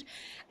important.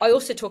 I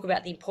also talk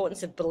about the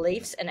importance of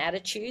beliefs and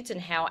attitudes and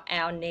how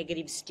our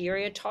negative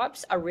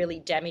stereotypes are really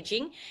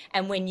damaging.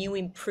 And when you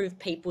improve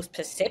people's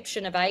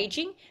perception of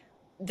ageing,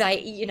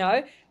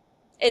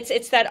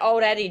 it's that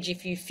old adage,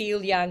 if you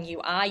feel young,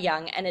 you are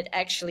young, and it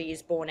actually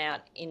is borne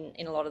out in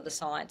a lot of the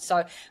science.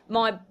 So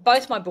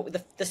both my book,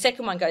 the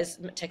second one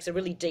takes a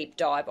really deep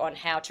dive on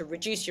how to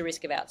reduce your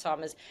risk of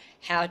Alzheimer's,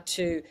 how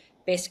to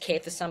best care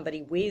for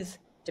somebody with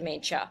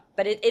dementia.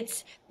 But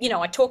it's,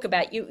 I talk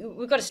about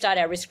we've got to start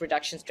our risk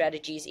reduction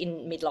strategies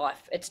in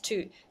midlife.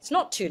 It's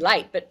not too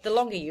late, but the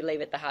longer you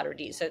leave it, the harder it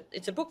is. So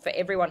it's a book for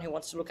everyone who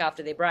wants to look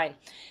after their brain.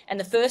 And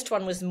the first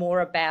one was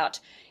more about,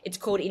 it's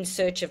called In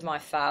Search of My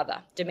Father.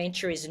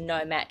 Dementia is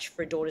no match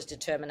for a daughter's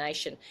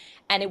determination.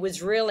 And it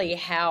was really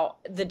how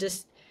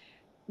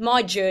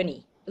my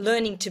journey,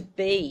 learning to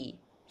be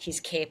his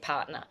care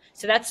partner.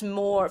 So that's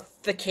more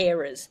for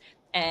carers,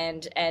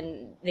 and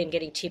then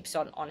getting tips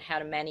on how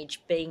to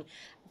manage being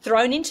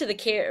thrown into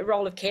the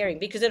role of caring,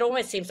 because it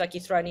almost seems like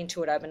you're thrown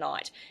into it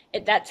overnight.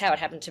 That's how it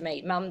happened to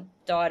me. Mum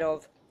died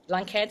of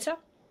lung cancer,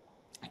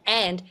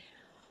 and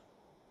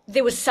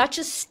there was such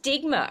a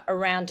stigma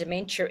around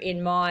dementia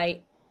in my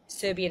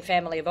Serbian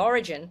family of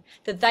origin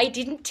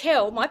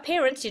that my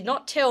parents did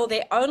not tell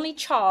their only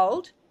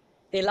child,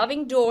 their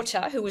loving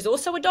daughter, who was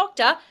also a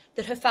doctor,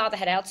 that her father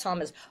had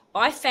Alzheimer's.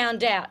 I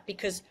found out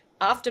because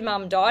after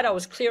Mum died, I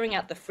was clearing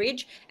out the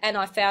fridge and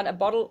I found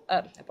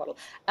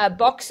a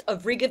box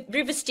of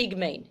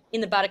rivastigmine in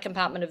the butter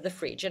compartment of the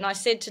fridge. And I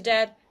said to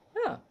Dad,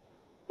 "Oh,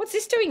 what's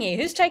this doing here?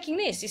 Who's taking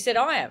this?" He said,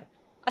 "I am."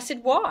 I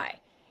said, "Why?"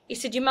 He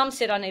said, "Your mum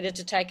said I needed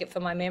to take it for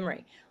my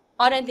memory.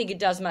 I don't think it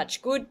does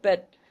much good,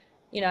 but,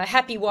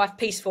 happy wife,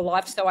 peaceful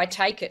life, so I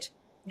take it."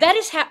 That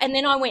is how, and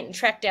then I went and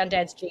tracked down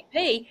Dad's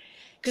GP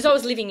because I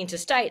was living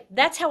interstate.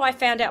 That's how I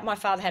found out my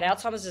father had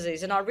Alzheimer's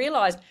disease. And I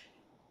realised,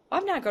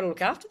 I've now got to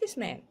look after this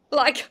man.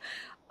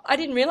 I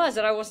didn't realise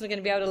that I wasn't going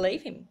to be able to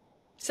leave him.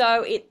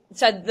 So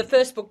the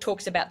first book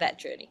talks about that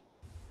journey.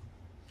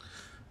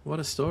 What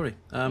a story.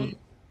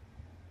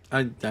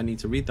 I need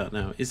to read that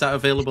now. Is that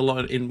available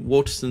in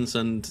Waterston's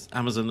and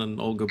Amazon and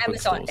all good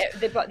Amazon. bookstores?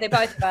 They're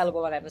both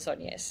available on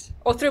Amazon, yes.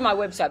 Or through my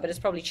website, but it's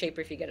probably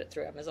cheaper if you get it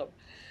through Amazon.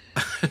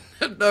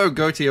 No,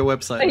 go to your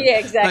website. Yeah,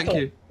 exactly. Thank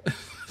you.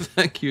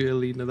 Thank you,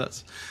 Helena.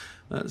 That's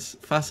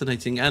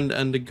fascinating and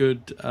a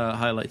good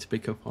highlight to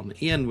pick up on.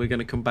 Iain, we're going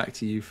to come back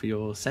to you for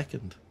your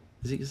second.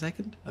 Is it your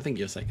second? I think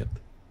your second.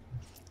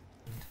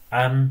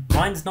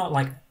 Mine's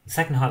not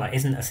second highlight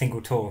isn't a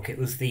single talk. It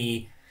was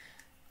the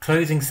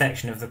closing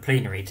section of the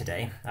plenary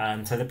today.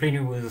 So the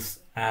plenary was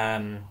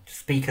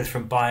speakers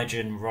from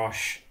Biogen,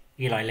 Roche,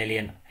 Eli Lilly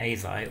and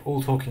AAIC,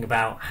 all talking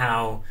about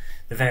how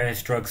the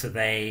various drugs that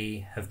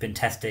they have been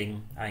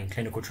testing in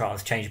clinical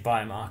trials change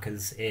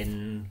biomarkers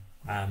in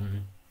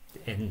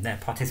their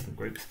participant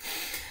groups.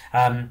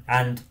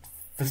 And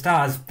for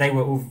stars, they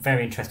were all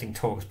very interesting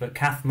talks, but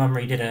Kath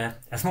Mummery did a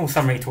small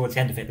summary towards the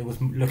end of it that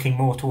was looking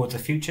more towards the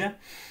future.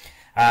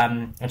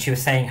 And she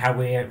was saying how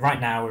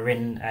we're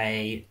in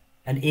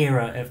an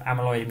era of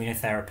amyloid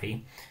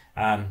immunotherapy,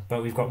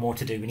 but we've got more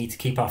to do. We need to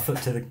keep our foot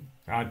to the...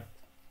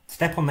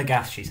 step on the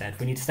gas, she said.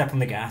 We need to step on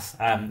the gas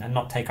and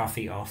not take our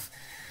feet off,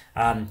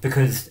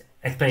 because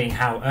explaining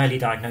how early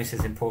diagnosis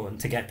is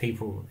important to get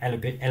people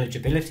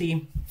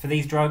eligibility for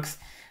these drugs.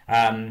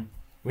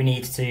 We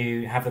need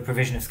to have the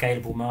provision of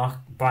scalable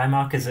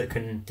biomarkers that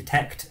can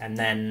detect and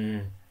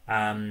then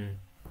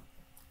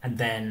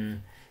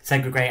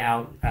segregate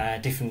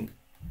out different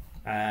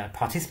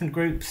participant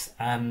groups,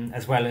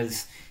 as well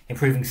as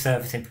improving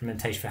service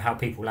implementation for how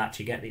people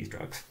actually get these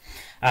drugs.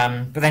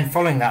 But then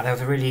following that, there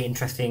was a really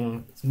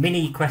interesting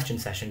mini question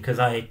session, because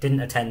I didn't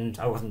attend.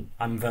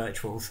 I'm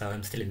virtual, so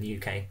I'm still in the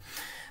UK,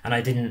 and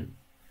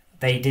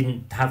they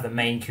didn't have the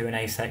main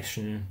Q&A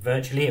section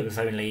virtually. It was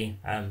only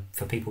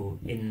for people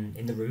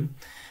in the room.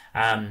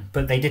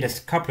 But they did a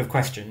couple of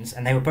questions,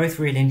 and they were both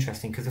really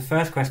interesting, because the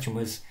first question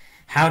was,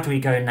 how do we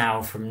go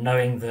now from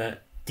knowing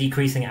that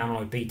decreasing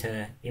amyloid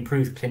beta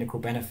improves clinical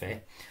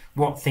benefit?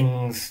 What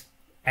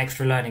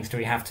extra learnings do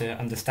we have to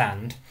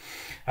understand?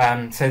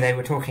 So they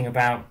were talking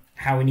about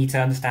how we need to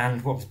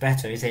understand what's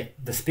better. Is it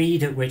the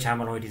speed at which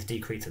amyloid is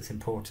decreased that's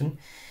important?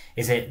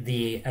 Is it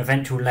the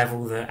eventual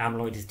level that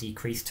amyloid is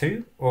decreased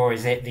to? Or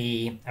is it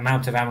the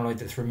amount of amyloid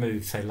that's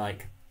removed? So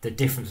the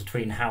difference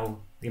between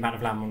the amount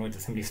of amyloid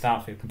that somebody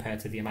starts with compared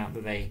to the amount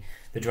that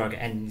the drug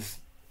ends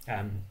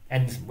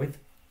with.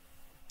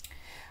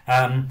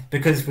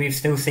 Because they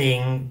still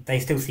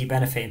see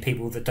benefit in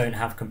people that don't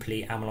have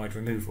complete amyloid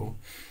removal.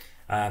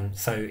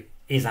 So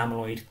is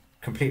amyloid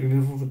complete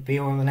removal the be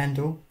all and end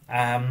all?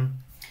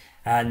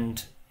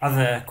 And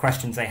other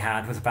questions they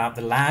had was about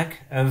the lag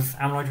of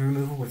amyloid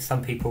removal, with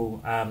some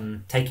people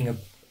taking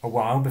a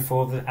while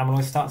before the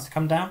amyloid starts to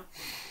come down,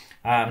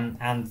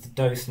 and the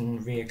dose and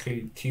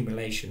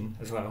reaccumulation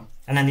as well.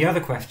 And then the other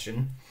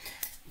question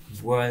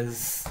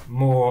was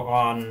more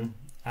on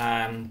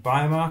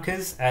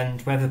biomarkers,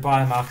 and whether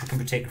biomarkers can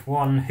predict,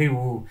 one, who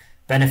will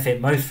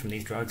benefit most from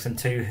these drugs, and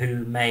two,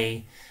 who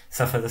may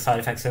suffer the side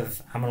effects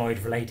of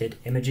amyloid-related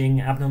imaging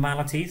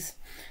abnormalities,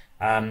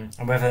 and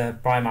whether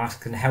biomarkers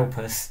can help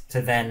us to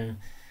then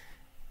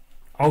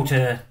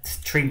alter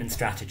treatment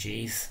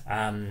strategies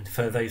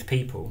for those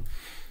people.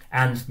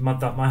 And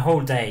my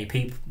whole day,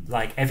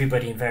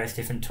 everybody in various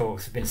different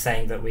talks have been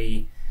saying that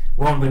we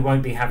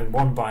won't be having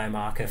one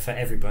biomarker for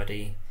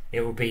everybody.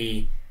 It will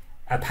be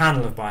a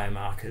panel of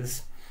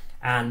biomarkers,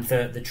 and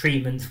the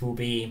treatments will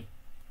be...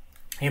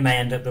 It may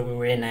end up that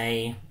we're in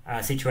a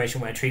situation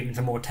where treatments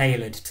are more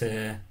tailored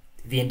to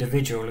the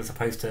individual as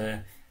opposed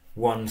to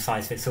one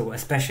size fits all,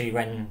 especially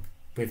when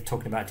we're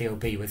talking about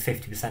DLB with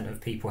 50%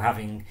 of people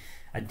having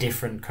a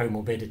different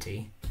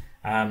comorbidity.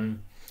 And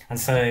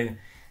so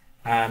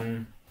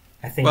I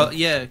think... Well,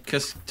 yeah,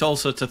 because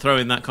also to throw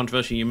in that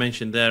controversy you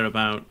mentioned there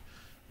about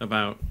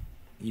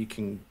you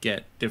can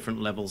get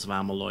different levels of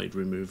amyloid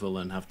removal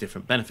and have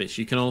different benefits.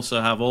 You can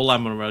also have all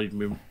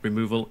amyloid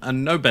removal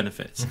and no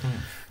benefits.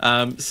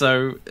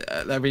 So,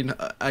 I mean,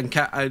 and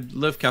I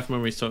love Catherine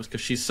Murray's talks because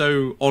she's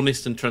so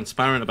honest and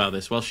transparent about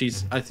this. Well,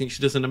 I think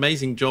she does an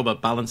amazing job at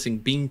balancing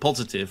being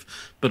positive,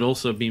 but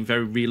also being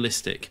very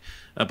realistic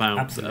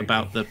about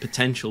the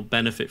potential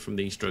benefit from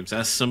these drugs.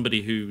 As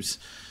somebody who's,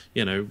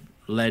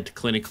 led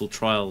clinical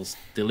trials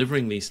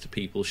delivering these to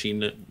people,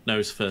 she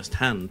knows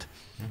firsthand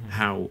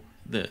how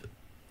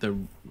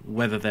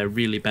whether they're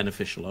really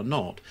beneficial or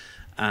not,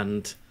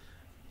 and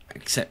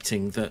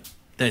accepting that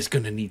there's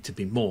going to need to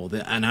be more,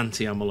 that an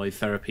anti-amyloid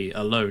therapy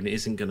alone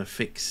isn't going to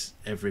fix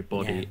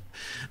everybody. Yeah.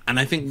 And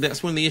I think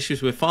that's one of the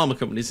issues with pharma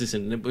companies,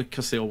 isn't it?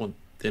 Because they're all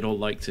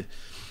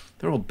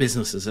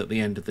businesses at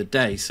the end of the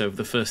day, so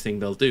the first thing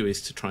they'll do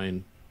is to try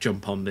and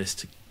jump on this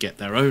to get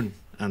their own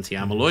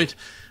anti-amyloid,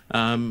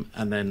 and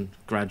then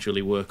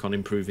gradually work on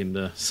improving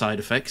the side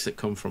effects that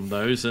come from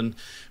those. And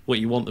what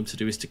you want them to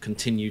do is to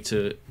continue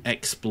to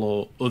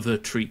explore other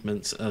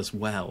treatments as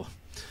well,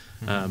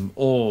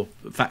 or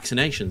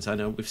vaccinations. I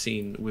know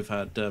we've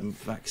had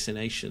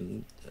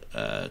vaccination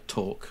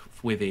talk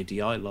with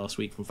ADI last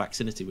week from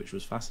Vaccinity, which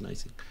was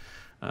fascinating.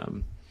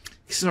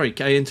 Sorry,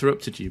 I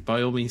interrupted you.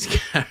 By all means,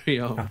 carry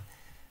on.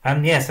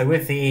 So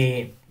with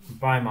the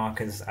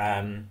biomarkers,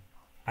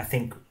 I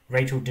think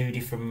Rachel Doody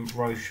from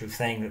Roche was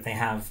saying that they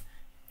have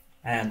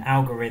an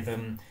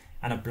algorithm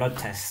and a blood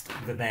test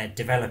that they're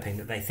developing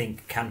that they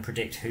think can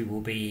predict who will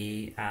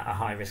be at a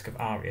high risk of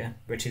ARIA,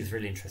 which is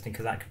really interesting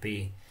because that could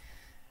be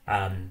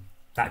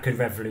that could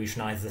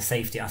revolutionise the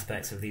safety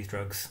aspects of these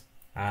drugs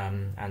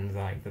and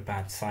like the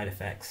bad side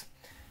effects.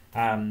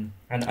 And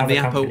other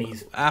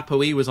companies,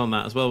 ApoE was on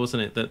that as well,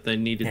 wasn't it? That they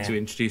needed to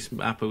introduce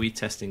ApoE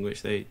testing,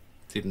 which they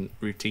don't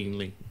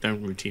routinely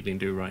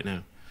do right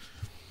now.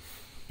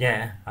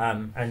 Yeah,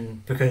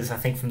 and because I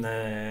think from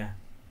the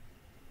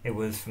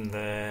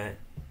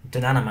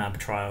donanemab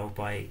trial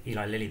by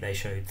Eli Lilly, they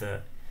showed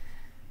that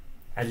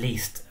at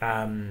least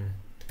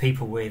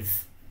people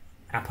with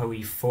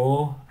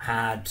ApoE4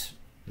 had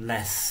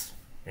less.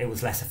 It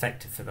was less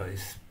effective for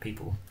those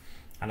people,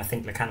 and I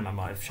think lecanemab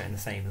might have shown the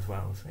same as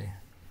well. So,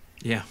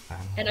 yeah,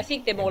 and I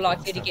think they're more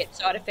likely to get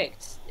side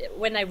effects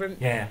when they.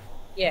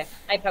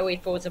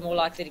 ApoE4s are more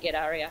likely to get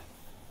ARIA.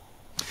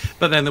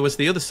 But then there was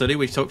the other study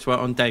we talked about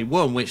on day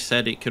one, which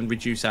said it can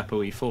reduce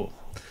ApoE4.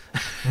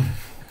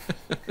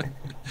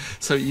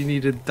 So you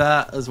needed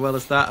that as well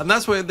as that, and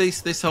that's where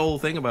this whole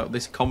thing about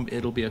this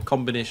it'll be a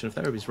combination of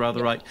therapies,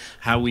 rather like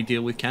how we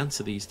deal with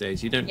cancer these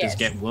days. You don't just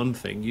get one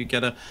thing; you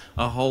get a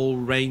whole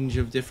range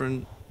of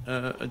different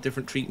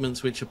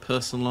treatments which are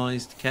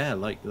personalised care,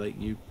 like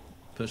you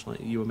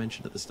were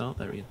mentioned at the start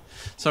there, Iain.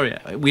 Sorry,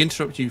 we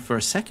interrupted you for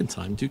a second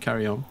time. Do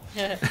carry on.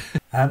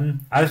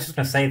 I was just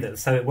going to say that,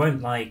 so it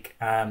won't like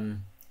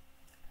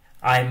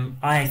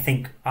I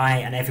think I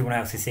and everyone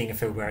else is seeing a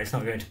field where it's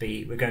not going to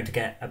be. We're going to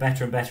get a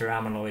better and better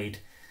amyloid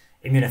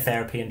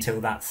immunotherapy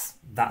until that's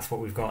what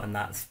we've got and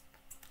that's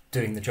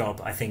doing the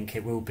job. I think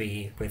it will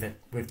be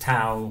with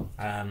tau,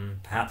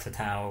 perhaps a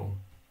tau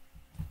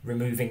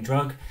removing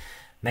drug,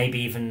 maybe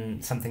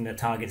even something that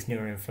targets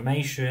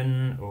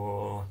neuroinflammation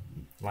or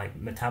like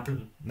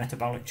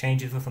metabolic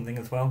changes or something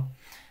as well.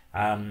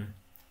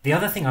 The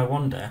other thing I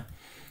wonder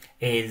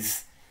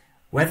is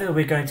whether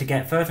we're going to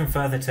get further and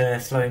further to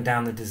slowing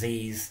down the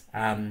disease,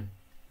 that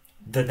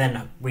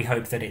then we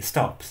hope that it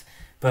stops,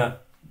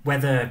 but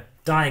whether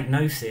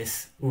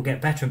diagnosis will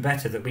get better and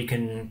better, that we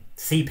can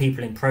see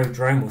people in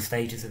prodromal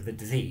stages of the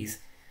disease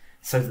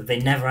so that they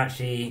never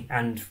actually,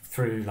 and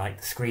through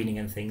like screening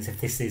and things,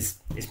 if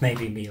it's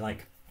maybe me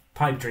like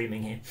pipe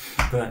dreaming here,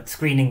 but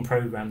screening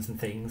programs and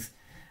things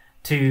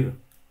to,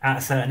 at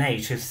a certain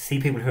age, to see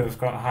people who have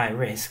got a higher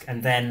risk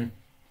and then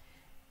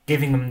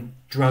giving them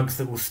drugs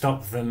that will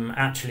stop them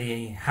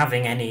actually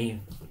having any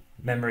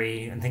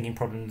memory and thinking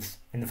problems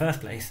in the first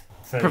place.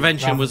 So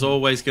prevention was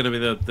always going to be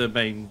the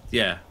main,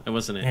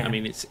 wasn't it?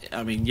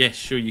 Yeah. Yes,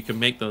 sure, you can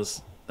make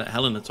those, that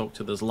Helena talked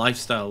to, those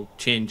lifestyle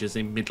changes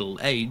in middle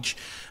age,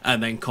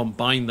 and then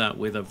combine that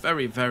with a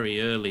very, very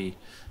early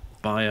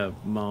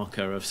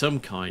biomarker of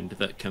some kind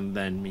that can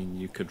then mean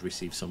you could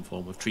receive some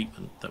form of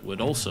treatment that would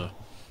also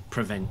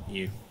prevent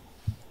you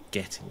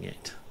getting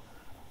it,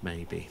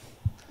 maybe.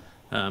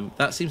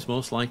 That seems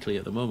most likely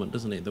at the moment,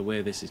 doesn't it, the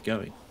way this is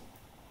going?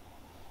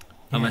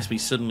 Yeah. Unless we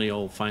suddenly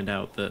all find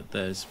out that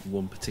there's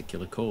one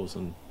particular cause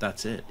and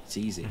that's it. It's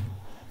easy.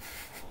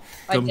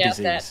 Gum disease.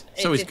 That.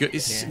 So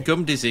it's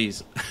gum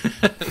disease.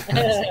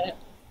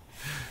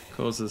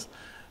 Causes.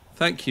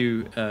 Thank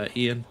you,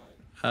 Iain.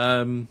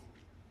 And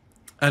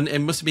it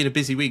must have been a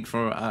busy week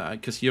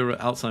because you're at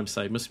Alzheimer's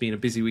side. It must have been a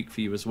busy week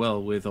for you as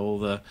well with all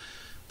the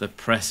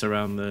press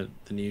around the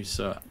news.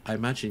 So I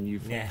imagine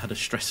you've had a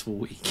stressful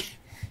week.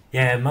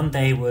 Yeah,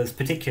 Monday was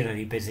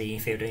particularly busy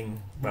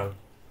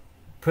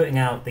putting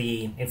out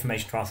the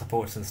information to our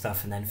supporters and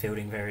stuff, and then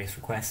fielding various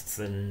requests.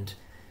 And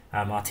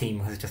our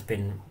team was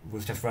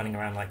just running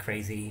around like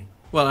crazy.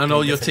 Well, and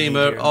all your team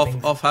are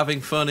off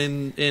having fun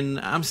in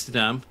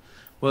Amsterdam.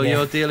 Well,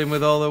 you're dealing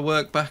with all the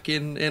work back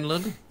in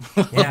London.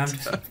 Yeah, I'm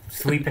just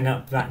sweeping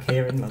up back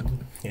here in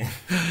London. Yeah.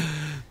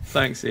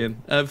 Thanks,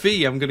 Iain.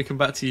 V, I'm going to come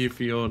back to you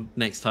for your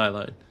next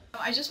highlight.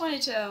 I just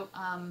wanted to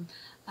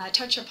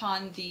touch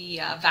upon the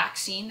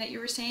vaccine that you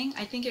were saying.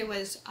 I think it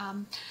was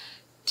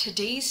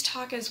today's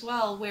talk as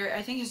well, where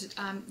I think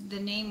the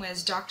name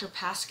was Dr.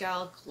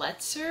 Pascal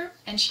Gletzer,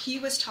 and he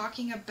was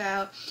talking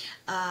about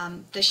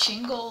the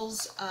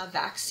shingles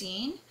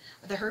vaccine,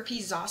 the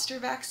herpes zoster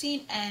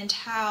vaccine, and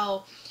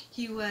how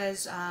he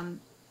was,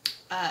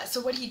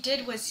 so what he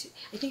did was,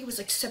 I think it was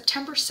like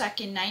September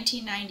 2nd,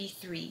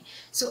 1993.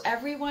 So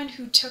everyone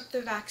who took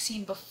the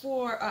vaccine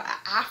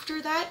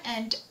after that,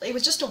 and it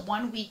was just a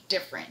 1 week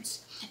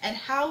difference, and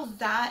how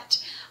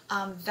that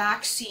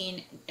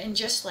vaccine, and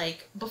just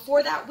like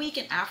before that week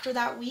and after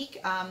that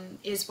week,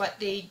 is what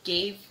they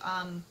gave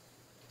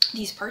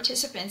these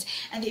participants,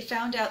 and they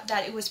found out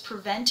that it was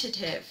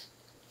preventative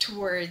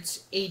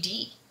towards AD.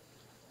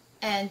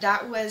 And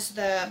that was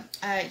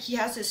he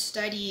has this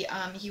study,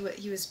 he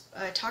was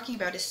talking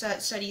about his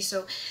study,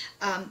 so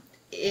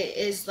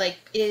is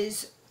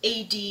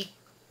AD,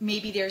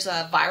 maybe there's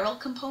a viral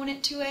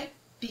component to it,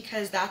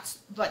 because that's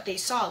what they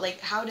saw.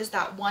 Like, how does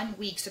that 1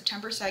 week,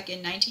 September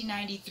 2nd,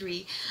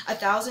 1993,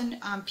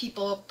 1,000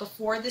 people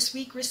before this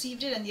week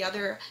received it, and the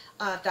other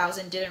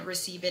 1,000 didn't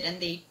receive it,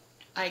 and they,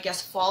 I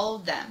guess,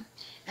 followed them,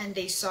 and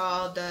they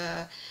saw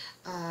the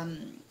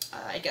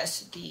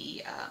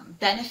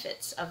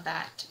benefits of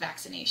that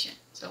vaccination.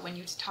 So when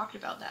you talked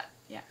about that,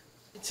 yeah.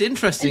 It's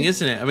interesting,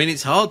 isn't it? I mean,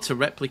 it's hard to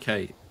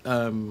replicate.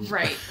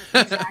 Right,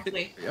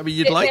 exactly. I mean,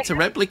 you'd like to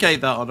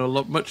replicate that on a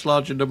much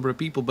larger number of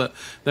people, but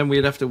then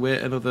we'd have to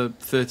wait another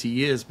 30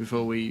 years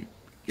before we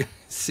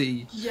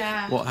see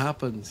what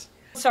happens.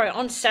 Sorry,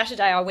 on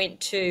Saturday I went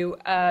to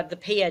the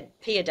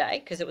PIA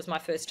day, because it was my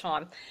first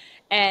time,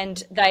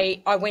 and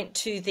I went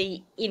to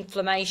the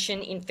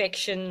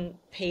infection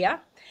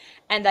PIA,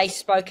 and they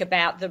spoke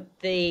about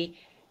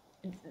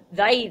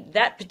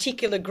that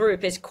particular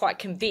group is quite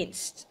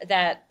convinced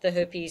that the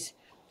herpes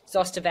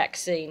zoster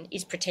vaccine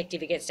is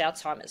protective against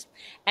Alzheimer's.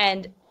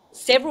 And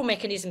several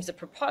mechanisms are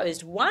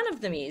proposed. One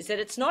of them is that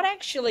it's not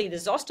actually the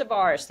zoster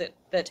virus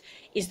that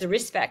is the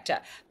risk factor,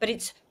 but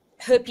it's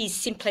herpes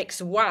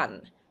simplex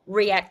 1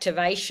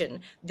 reactivation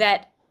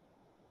that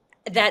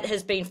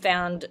has been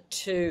found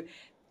to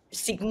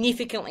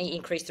significantly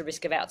increase the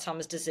risk of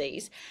Alzheimer's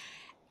disease.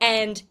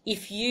 And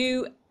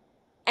that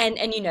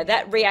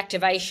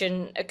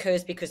reactivation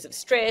occurs because of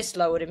stress,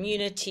 lowered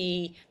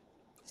immunity,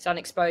 sun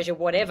exposure,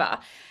 whatever.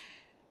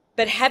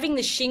 But having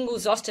the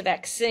shingles zoster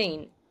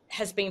vaccine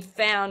has been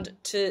found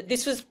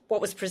this was what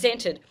was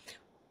presented,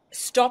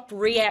 stops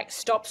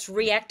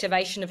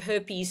reactivation of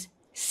herpes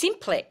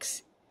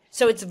simplex.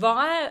 So it's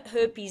via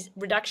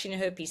reduction in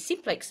herpes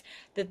simplex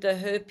that the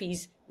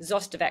herpes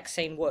zoster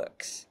vaccine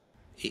works.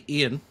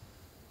 Iain,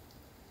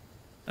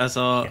 as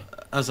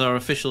our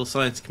official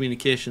science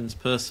communications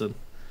person,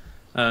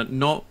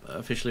 not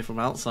officially from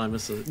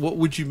Alzheimer's, what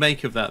would you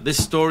make of that?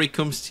 This story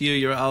comes to you,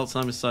 you're at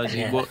Alzheimer's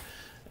Society,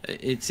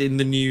 it's in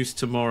the news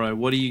tomorrow.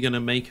 What are you going to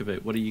make of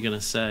it? What are you going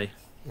to say?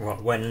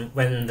 When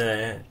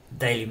the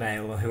Daily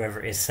Mail or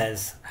whoever it is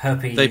says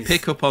herpes... They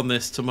pick up on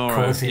this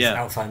tomorrow. ...causes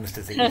Alzheimer's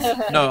disease.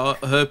 No,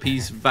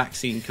 herpes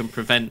vaccine can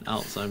prevent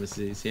Alzheimer's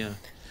disease, yeah.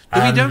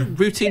 But we don't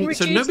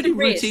so nobody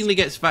routinely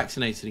gets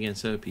vaccinated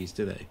against herpes,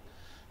 do they?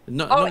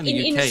 Not in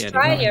the UK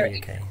Australia,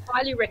 anymore. it's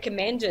highly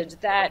recommended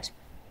that...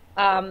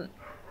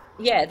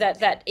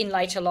 that in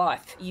later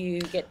life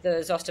you get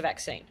the zoster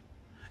vaccine.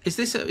 Is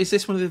this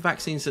one of the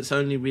vaccines that's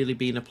only really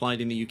been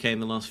applied in the UK in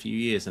the last few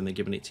years, and they're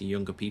giving it to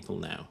younger people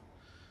now?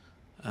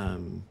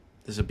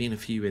 There's been a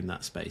few in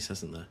that space,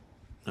 hasn't there?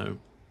 No,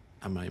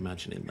 am I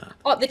imagining that?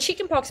 Oh, the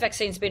chickenpox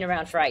vaccine's been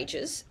around for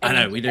ages. I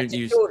know we don't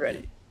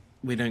children.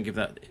 We don't give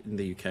that in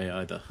the UK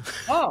either.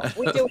 Oh,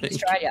 we do in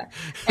Australia,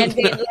 and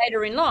then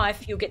later in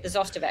life you'll get the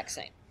zoster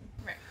vaccine.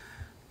 Right.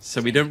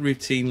 So we don't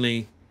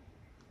routinely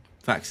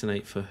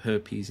vaccinate for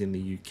herpes in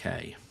the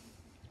UK.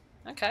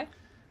 Okay,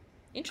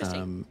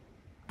 interesting.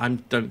 I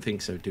don't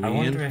think so, do we? I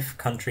wonder if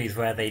countries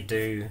where they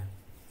do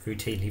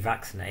routinely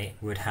vaccinate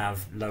would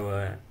have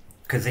lower...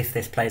 Because if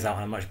this plays out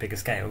on a much bigger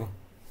scale,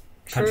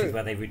 countries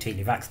where they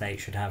routinely vaccinate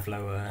should have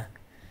lower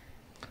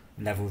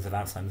levels of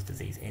Alzheimer's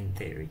disease, in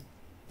theory.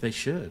 They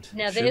should.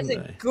 Now, there's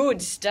a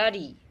good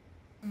study.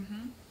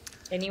 Mm-hmm.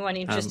 Anyone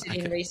interested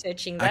in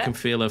researching that? I can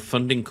feel a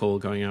funding call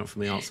going out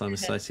from the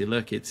Alzheimer's Society.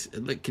 Look,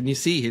 can you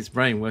see his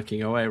brain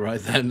working away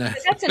right there now?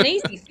 That's an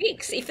easy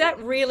fix. If that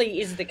really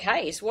is the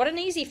case, what an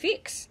easy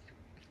fix.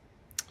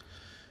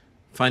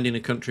 Finding a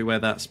country where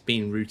that's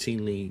been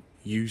routinely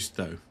used,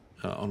 though,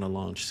 on a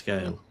large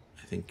scale,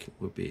 I think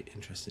would be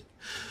interesting.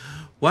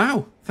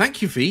 Wow,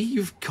 thank you, V.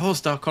 You've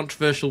caused our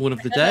controversial one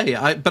of the day.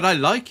 But I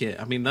like it.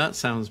 I mean, that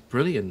sounds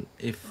brilliant.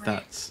 If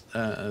that's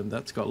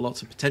got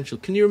lots of potential.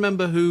 Can you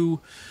remember who?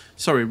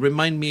 Sorry,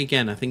 remind me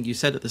again. I think you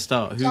said at the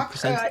start who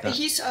presented that.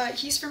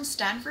 He's from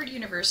Stanford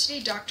University.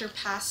 Dr.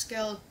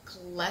 Pascal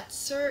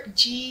Gletzer,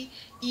 Geldsetzer.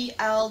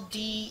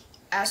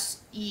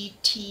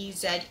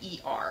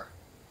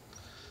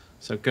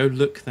 So go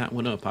look that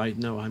one up. I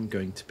know I'm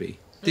going to be.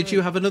 Did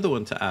you have another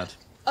one to add?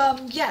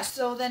 Yes.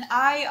 So then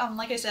I,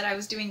 like I said, I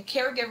was doing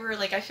caregiver.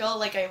 Like I felt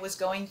like I was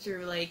going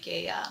through like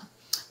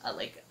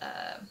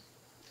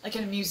like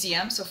in a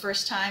museum. So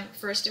first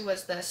it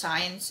was the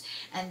science,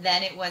 and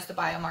then it was the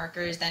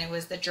biomarkers, then it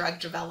was the drug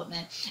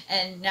development,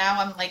 and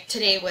now I'm like,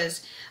 today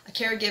was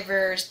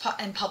caregivers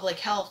and public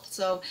health.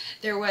 So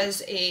there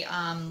was a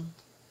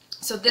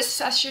so this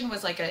session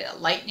was like a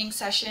lightning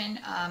session,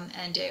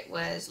 and it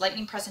was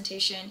lightning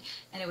presentation,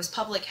 and it was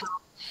public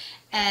health.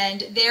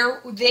 And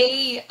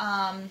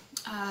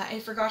I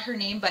forgot her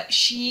name, but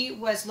she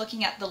was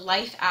looking at the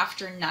life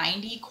after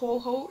 90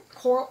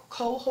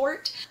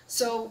 cohort.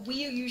 So we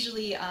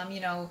usually,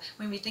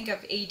 when we think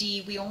of AD,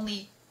 we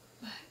only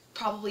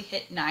probably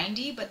hit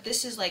 90, but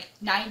this is like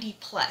 90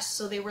 plus.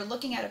 So they were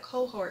looking at a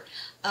cohort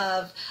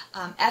of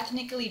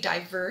ethnically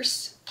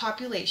diverse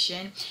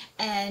population,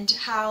 and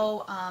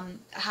how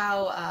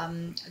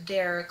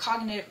their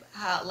cognitive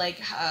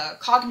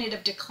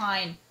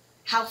decline,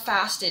 how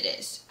fast it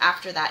is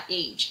after that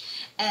age.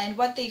 And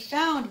what they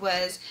found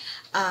was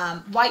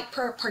white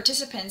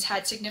participants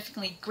had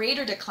significantly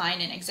greater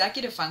decline in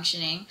executive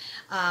functioning,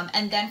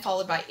 and then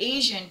followed by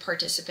Asian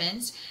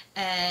participants.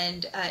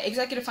 And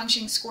executive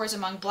functioning scores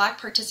among Black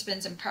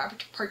participants and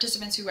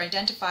participants who were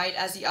identified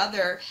as the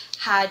other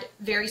had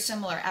very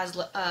similar as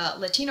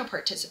Latino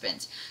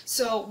participants.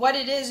 So what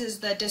it is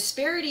the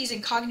disparities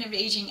in cognitive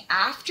aging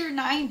after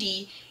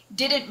 90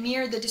 didn't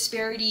mirror the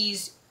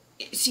disparities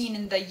seen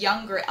in the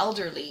younger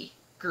elderly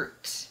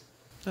groups.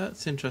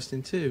 That's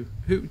interesting too.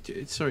 Who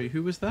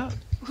was that?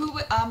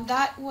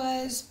 That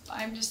was,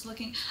 I'm just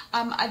looking,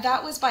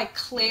 that was by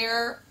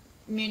Claire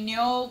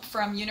Munoz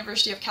from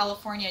University of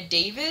California,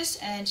 Davis,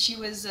 and she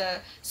was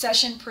a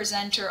session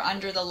presenter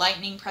under the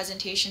lightning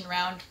presentation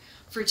round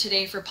for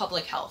today for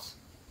public health.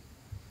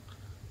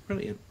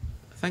 Brilliant.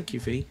 Thank you,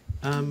 V.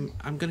 I'm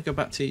going to go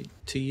back to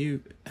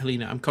you,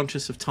 Helena. I'm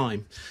conscious of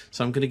time,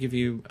 so I'm going to give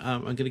you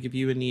and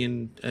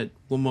Iain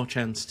one more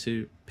chance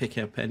to pick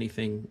up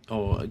anything,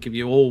 or give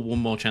you all one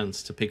more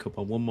chance to pick up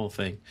on one more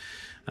thing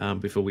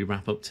before we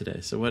wrap up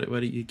today. So what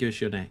do you give us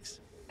your next?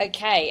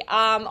 Okay,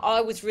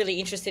 I was really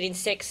interested in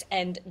sex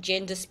and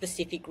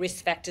gender-specific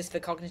risk factors for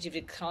cognitive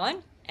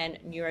decline and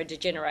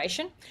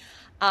neurodegeneration,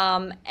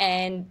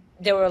 and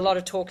there were a lot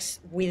of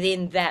talks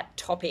within that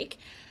topic.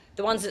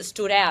 The ones that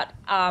stood out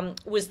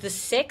was the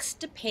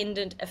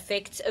sex-dependent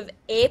effects of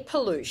air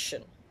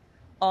pollution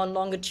on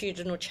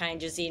longitudinal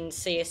changes in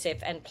CSF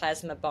and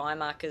plasma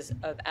biomarkers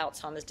of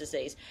Alzheimer's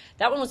disease.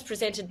 That one was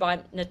presented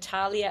by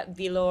Natalia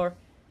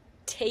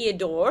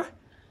Villar-Teodor,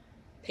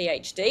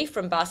 PhD,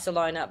 from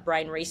Barcelona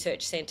Brain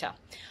Research Centre.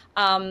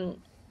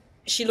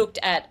 She looked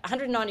at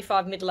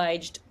 195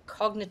 middle-aged,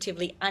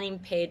 cognitively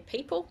unimpaired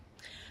people.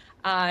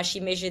 She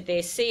measured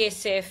their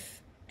CSF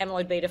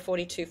amyloid beta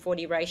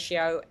 40/40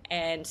 ratio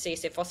and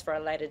CSF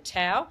phosphorylated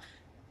tau,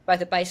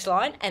 both at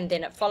baseline and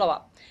then at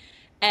follow-up.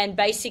 And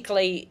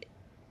basically,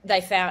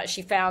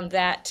 she found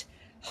that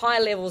high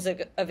levels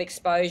of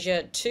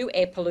exposure to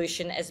air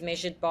pollution, as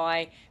measured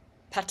by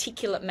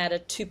particulate matter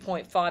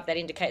 2.5, that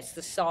indicates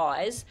the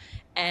size,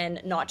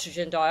 and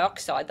nitrogen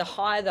dioxide, the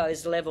higher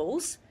those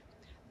levels,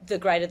 the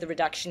greater the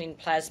reduction in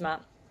plasma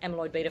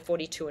amyloid beta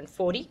 42 and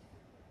 40.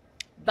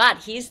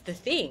 But here's the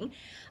thing.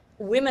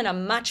 Women are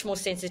much more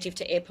sensitive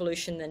to air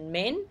pollution than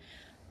men.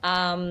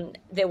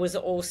 There was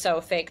also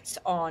effects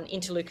on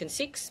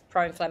interleukin-6,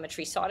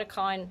 pro-inflammatory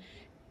cytokine,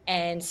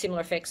 and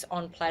similar effects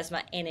on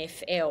plasma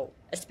NFL,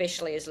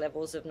 especially as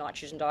levels of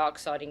nitrogen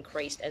dioxide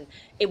increased, and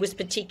it was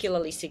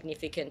particularly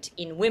significant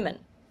in women.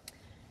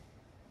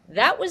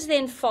 That was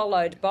then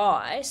followed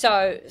by,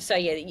 so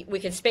yeah, we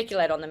can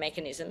speculate on the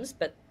mechanisms,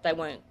 but they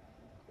weren't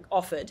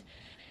offered.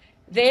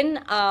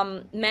 Then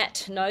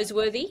Matt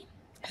Noseworthy,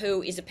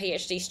 who is a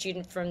PhD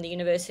student from the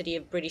University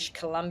of British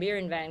Columbia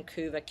in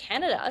Vancouver,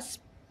 Canada,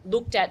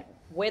 looked at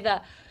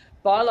whether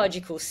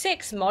biological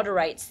sex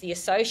moderates the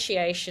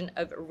association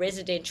of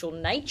residential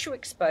nature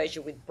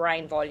exposure with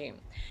brain volume.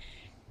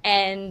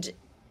 And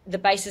the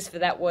basis for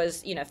that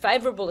was,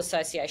 favourable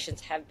associations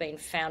have been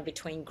found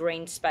between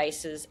green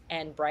spaces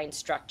and brain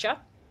structure,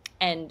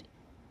 and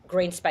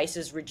green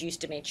spaces reduce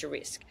dementia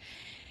risk.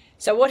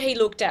 So what he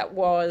looked at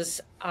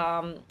was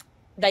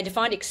they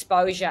defined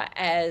exposure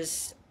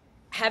as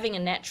having a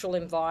natural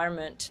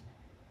environment,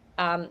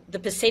 the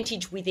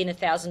percentage within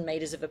 1,000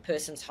 metres of a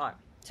person's home.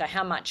 So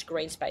how much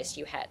green space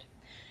you had.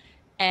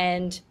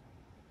 And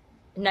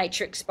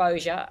nature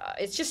exposure,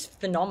 it's just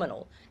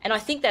phenomenal. And I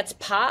think that's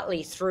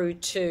partly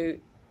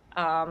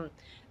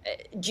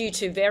due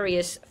to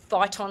various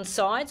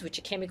phytoncides, which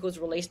are chemicals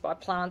released by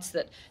plants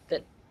that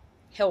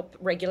help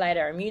regulate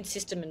our immune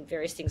system and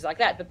various things like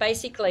that. But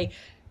basically,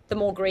 the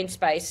more green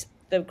space,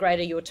 the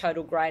greater your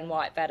total grey and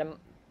white matter,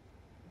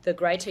 the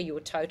greater your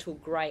total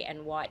grey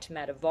and white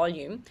matter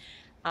volume,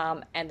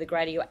 and the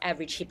greater your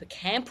average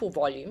hippocampal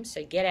volume.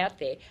 So get out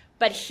there.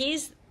 But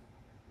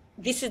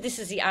this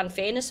is the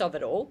unfairness of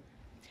it all.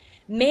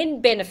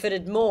 Men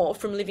benefited more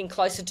from living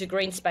closer to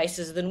green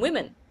spaces than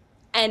women.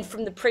 And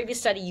from the previous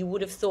study, you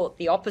would have thought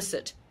the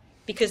opposite,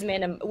 because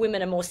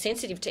women are more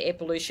sensitive to air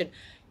pollution.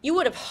 You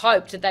would have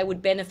hoped that they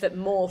would benefit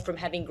more from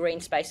having green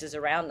spaces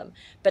around them,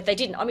 but they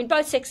didn't. I mean,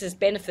 both sexes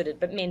benefited,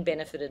 but men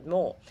benefited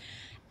more.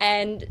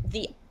 And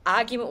the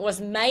argument was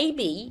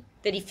maybe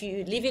that if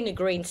you live in a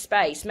green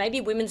space,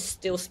 maybe women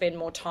still spend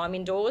more time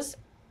indoors,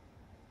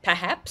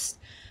 perhaps.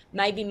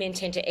 Maybe men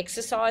tend to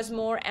exercise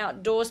more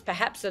outdoors,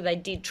 perhaps, so they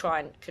did try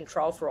and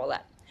control for all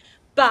that.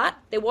 But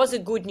there was a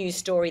good news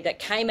story that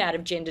came out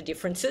of gender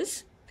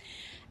differences,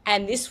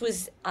 and this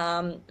was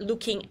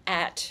looking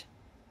at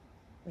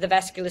the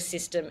vascular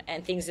system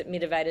and things that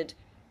mitigated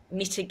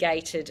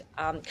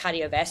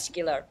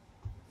cardiovascular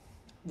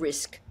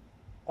risk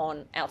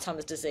on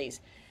Alzheimer's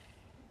disease.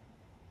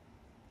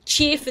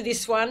 Cheer for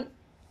this one.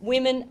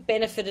 Women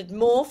benefited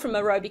more from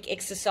aerobic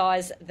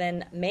exercise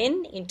than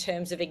men in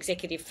terms of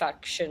executive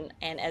function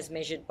and as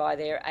measured by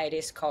their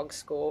ADAS-Cog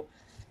score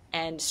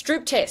and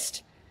Stroop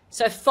test.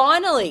 So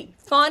finally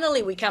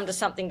we come to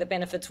something that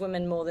benefits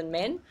women more than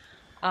men.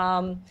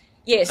 And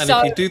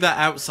if you do that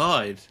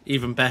outside,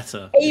 even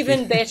better.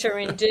 Even better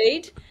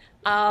indeed.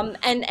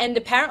 And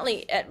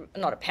apparently,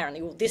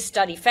 this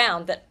study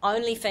found that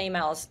only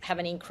females have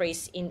an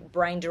increase in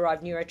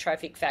brain-derived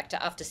neurotrophic factor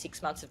after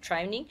 6 months of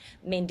training.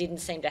 Men didn't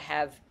seem to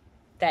have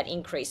that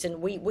increase.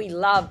 And we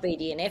love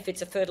BDNF.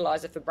 It's a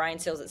fertilizer for brain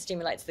cells that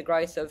stimulates the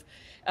growth of,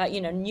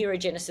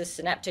 neurogenesis,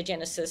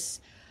 synaptogenesis.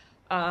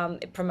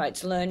 It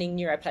promotes learning,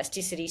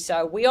 neuroplasticity.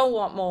 So we all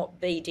want more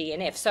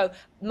BDNF. So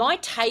my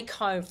take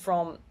home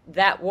from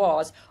that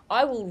was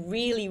I will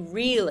really,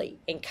 really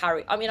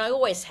encourage, I mean, I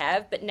always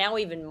have, but now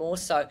even more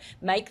so,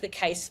 make the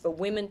case for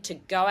women to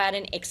go out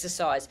and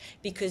exercise,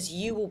 because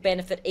you will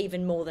benefit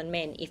even more than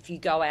men if you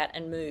go out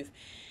and move.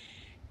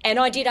 And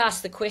I did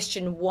ask the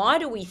question, why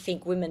do we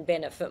think women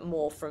benefit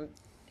more from,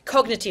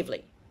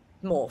 cognitively,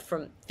 more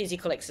from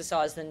physical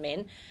exercise than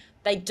men?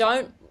 They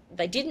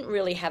didn't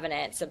really have an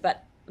answer,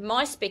 but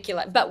one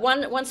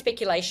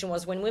speculation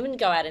was when women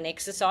go out and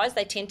exercise,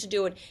 they tend to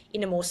do it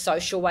in a more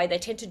social way. They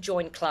tend to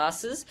join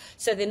classes,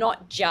 so they're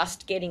not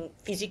just getting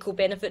physical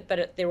benefit,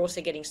 but they're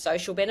also getting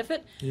social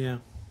benefit. Yeah.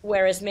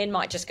 Whereas men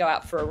might just go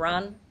out for a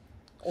run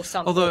or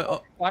something.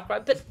 Although, bike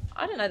ride, but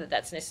I don't know that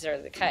that's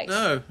necessarily the case.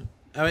 No.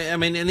 I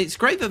mean, and it's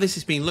great that this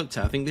is being looked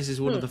at. I think this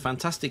is one of the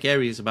fantastic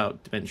areas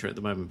about dementia at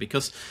the moment,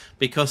 because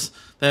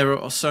there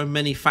are so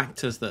many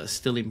factors that are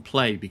still in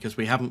play, because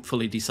we haven't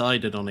fully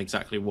decided on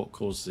exactly what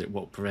causes it,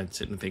 what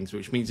prevents it, and things.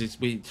 Which means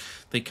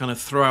they kind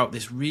of throw out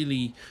this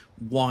really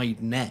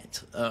wide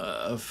net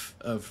of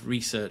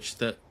research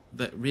that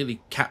really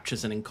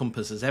captures and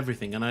encompasses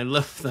everything. And I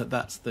love that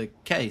that's the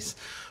case.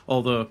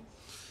 Although,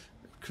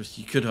 because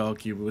you could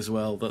argue as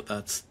well that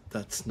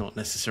that's not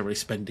necessarily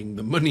spending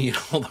the money in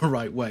all the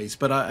right ways.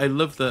 But I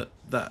love that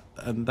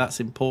and that's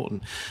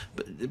important.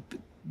 But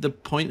the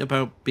point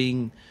about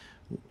being,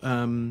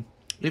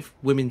 if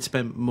women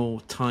spent more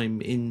time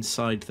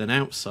inside than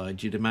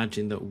outside, you'd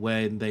imagine that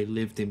when they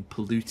lived in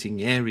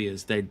polluting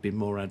areas, they'd be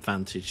more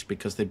advantaged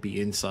because they'd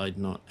be inside,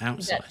 not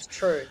outside. That's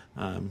true.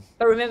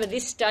 But remember,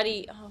 this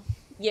study,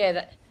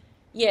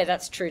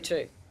 that's true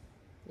too.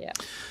 Yeah.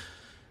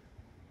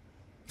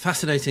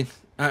 Fascinating.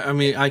 I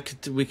mean,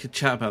 we could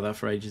chat about that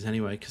for ages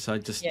anyway, because I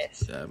just,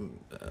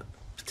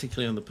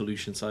 particularly on the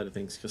pollution side of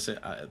things, because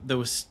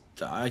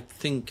I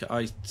think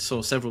I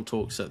saw several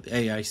talks at the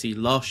AAIC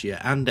last year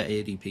and at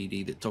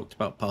ADPD that talked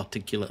about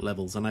particulate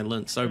levels, and I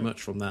learned so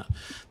much from that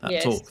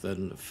talk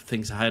than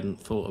things I hadn't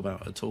thought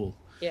about at all.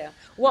 Yeah.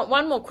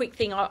 One more quick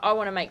thing. I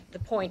want to make the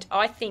point.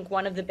 I think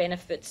one of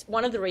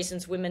the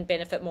reasons women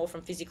benefit more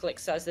from physical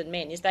exercise than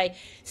men is they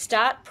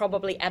start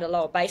probably at a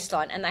lower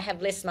baseline and they have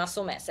less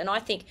muscle mass. And I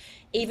think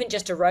even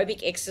just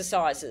aerobic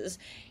exercises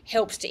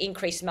helps to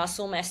increase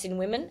muscle mass in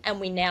women. And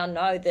we now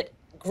know that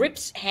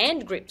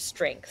hand grip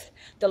strength,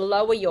 the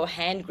lower your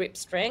hand grip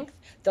strength,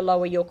 the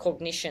lower your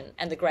cognition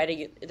and the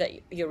greater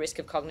your risk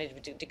of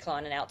cognitive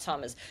decline and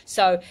Alzheimer's.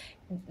 So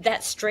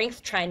that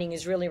strength training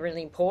is really,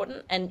 really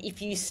important. And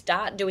if you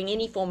start doing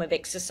any form of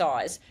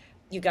exercise,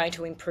 you're going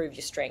to improve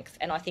your strength.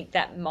 And I think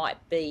that might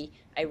be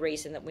a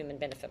reason that women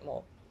benefit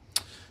more.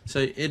 So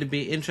it'd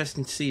be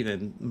interesting to see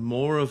then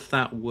more of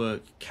that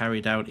work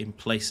carried out in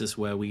places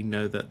where we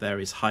know that there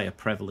is higher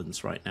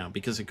prevalence right now,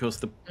 because of course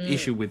the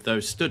issue with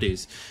those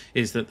studies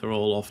is that they're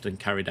all often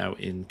carried out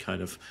in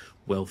kind of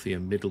wealthy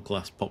and middle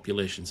class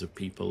populations of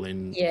people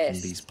in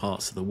these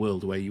parts of the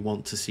world where you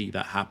want to see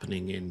that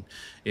happening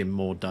in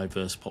more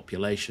diverse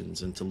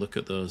populations, and to look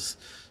at those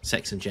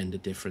sex and gender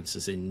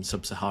differences in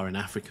sub-Saharan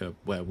Africa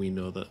where we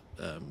know that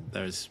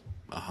there's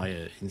a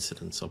higher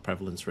incidence or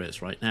prevalence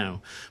rates right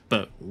now,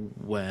 but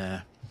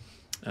where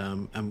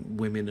and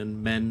women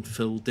and men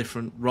fill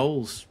different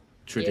roles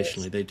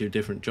traditionally. They do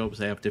different jobs,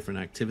 they have different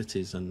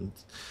activities, and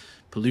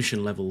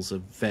pollution levels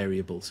are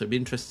variable. So it'd be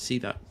interesting to see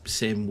that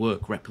same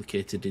work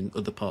replicated in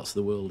other parts of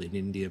the world, in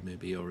India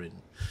maybe, or in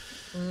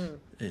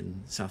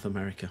South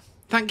America.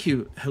 Thank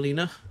you,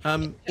 Helena.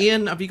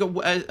 Iain, have you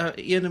got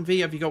Iain and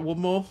V? Have you got one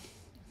more?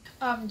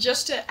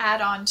 Just to add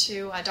on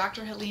to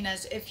Dr.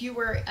 Helena's, if you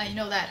were,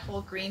 that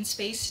whole green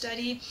space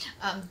study,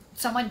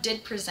 someone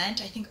did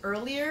present, I think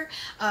earlier,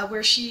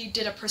 where she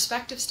did a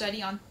prospective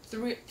study on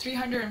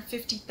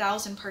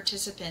 350,000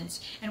 participants.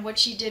 And what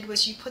she did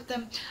was she put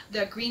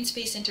the green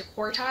space into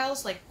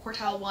quartiles, like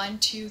quartile 1,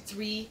 2,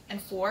 3,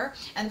 and 4.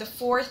 And the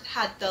fourth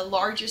had the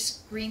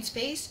largest green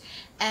space.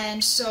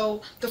 And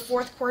so the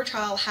fourth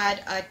quartile had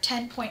a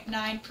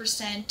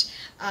 10.9%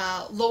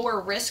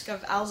 lower risk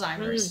of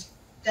Alzheimer's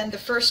than the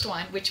first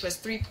one, which was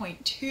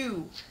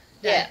 3.2.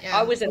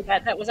 I was at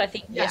that. That was, I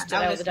think,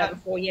 yesterday or the day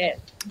before. Yeah,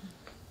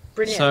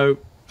 brilliant. So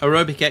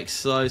aerobic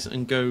exercise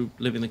and go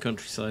live in the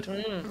countryside.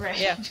 Right.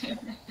 Yeah.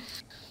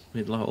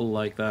 We'd all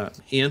like that.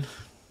 Iain?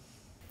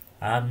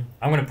 I'm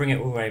going to bring it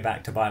all the way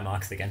back to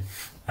biomarkers again.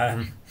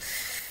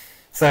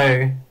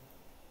 So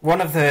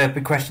one of the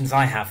big questions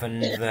I have,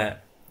 and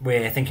that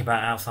we're thinking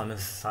about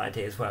Alzheimer's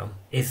Society as well,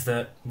 is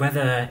that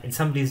whether in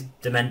somebody's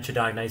dementia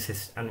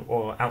diagnosis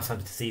or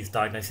Alzheimer's disease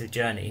diagnosis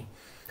journey,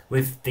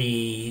 with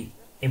the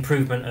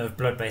improvement of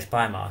blood-based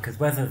biomarkers,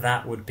 whether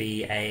that would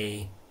be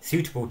a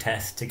suitable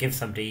test to give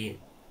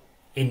somebody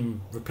in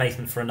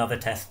replacement for another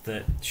test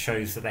that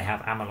shows that they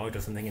have amyloid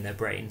or something in their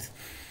brains.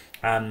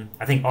 I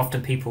think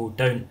often people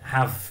don't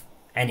have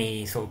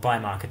any sort of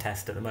biomarker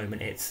test at the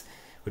moment.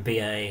 Would be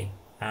a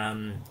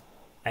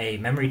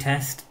memory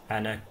test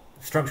and a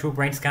structural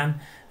brain scan,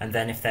 and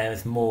then if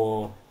there's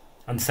more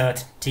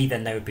uncertainty,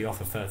 then they would be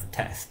offered further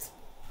tests.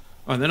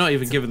 Oh, they're not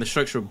even given the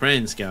structural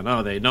brain scan,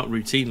 are they? Not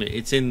routinely.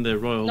 It's in the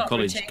Royal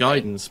College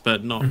guidance,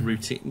 but not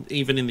routine.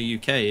 Even in the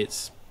UK,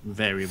 it's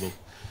variable.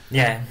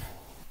 Yeah,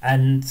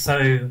 and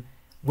so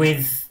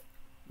with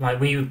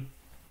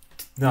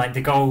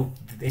the gold,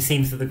 it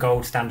seems that the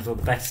gold standard or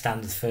the better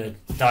standards for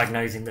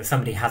diagnosing that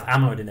somebody has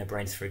amyloid in their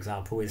brains, for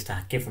example, is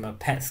to give them a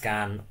PET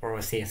scan or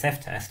a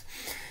CSF test.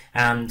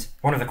 And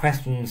one of the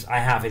questions I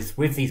have is,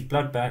 with these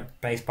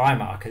blood-based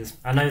biomarkers,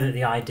 I know that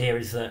the idea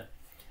is that,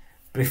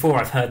 before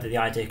I've heard that the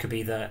idea could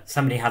be that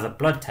somebody has a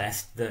blood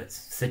test that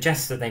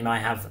suggests that they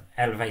might have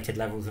elevated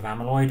levels of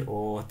amyloid,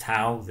 or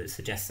tau that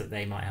suggests that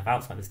they might have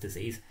Alzheimer's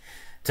disease,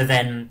 to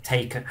then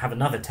have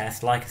another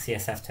test, like a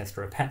CSF test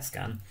or a PET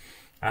scan,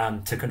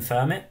 to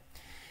confirm it,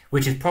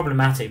 which is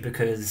problematic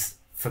because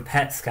for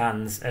PET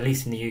scans, at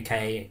least in the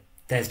UK,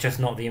 there's just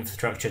not the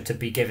infrastructure to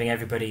be giving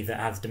everybody that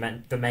has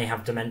that may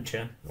have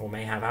dementia or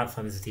may have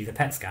Alzheimer's disease a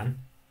PET scan.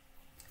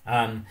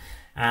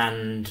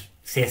 And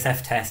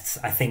CSF tests,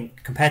 I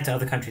think, compared to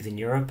other countries in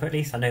Europe, at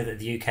least, I know that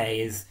the UK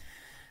is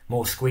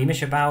more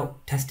squeamish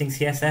about testing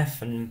CSF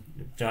and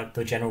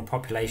the general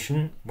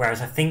population,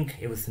 whereas I think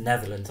it was the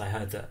Netherlands, I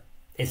heard that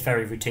it's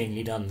very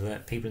routinely done,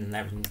 that people in the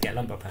Netherlands get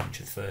lumbar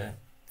punctures for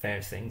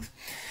various things.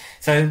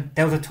 So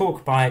there was a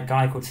talk by a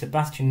guy called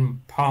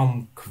Sebastian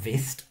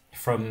Palmqvist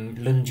from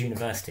Lund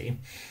University,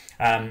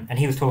 and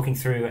he was talking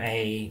through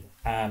a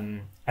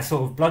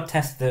sort of blood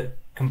test that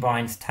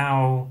combines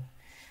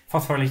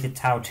phosphorylated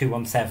tau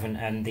 217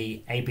 and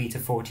the A beta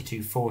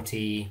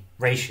 4240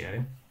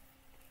 ratio.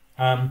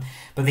 But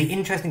the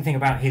interesting thing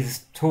about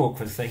his talk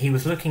was that he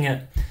was looking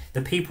at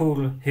the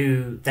people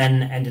who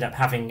then ended up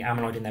having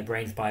amyloid in their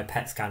brains by a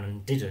PET scan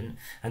and didn't,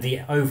 and the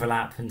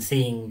overlap, and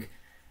seeing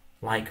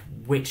like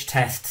which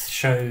tests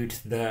showed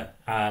that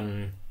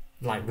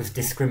was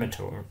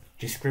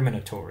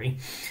discriminatory,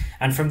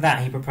 and from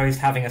that he proposed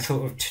having a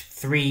sort of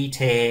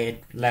 3-tiered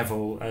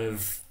level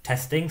of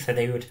testing. So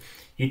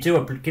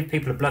you'd give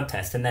people a blood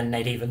test, and then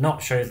they'd either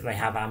not show that they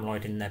have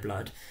amyloid in their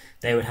blood,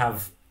 they would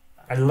have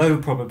a low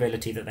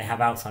probability that they have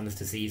Alzheimer's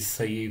disease,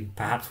 so you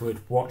perhaps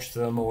would watch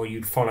them or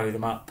you'd follow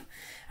them up.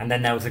 And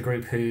then there was a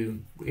group who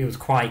it was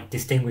quite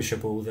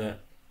distinguishable that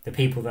the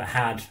people that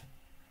had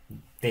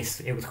this,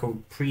 it was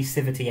called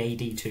Precivity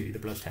AD2, the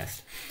blood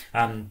test,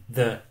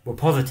 that were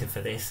positive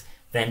for this,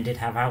 then did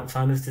have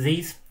Alzheimer's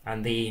disease,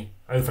 and the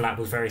overlap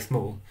was very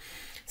small.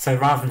 So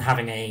rather than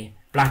having a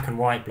black and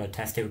white blood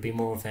test, it would be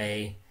more of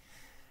I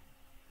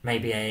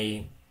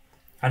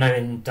know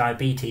in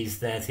diabetes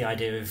there's the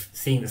idea of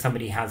seeing that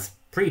somebody has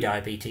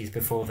pre-diabetes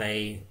before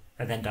they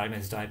are then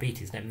diagnosed with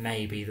diabetes, and it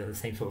may be that the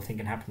same sort of thing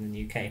can happen in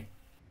the UK.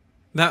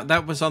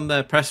 That was on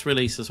their press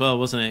release as well,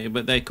 wasn't it?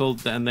 But they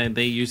called, and then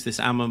they used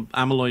this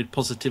amyloid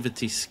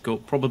positivity score,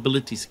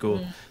 probability score,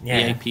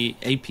 the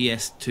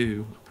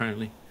APS2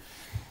 apparently.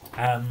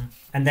 And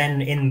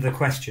then in the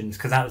questions,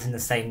 because that was in the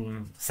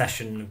same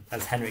session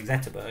as Henrik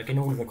Zetterberg, in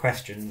all of the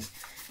questions,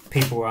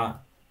 people were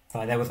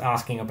they was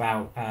asking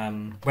about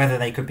whether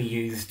they could be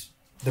used.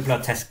 The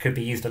blood test could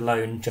be used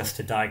alone just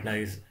to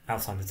diagnose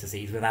Alzheimer's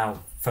disease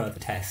without further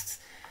tests,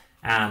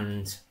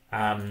 and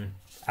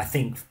I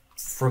think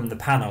from the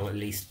panel at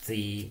least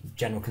the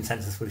general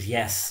consensus was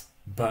yes,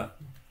 but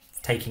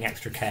taking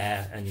extra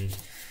care, and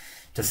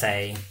to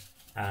say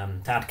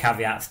to add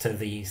caveats to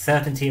the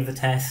certainty of the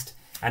test,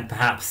 And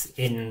perhaps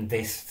in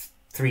this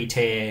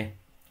three-tier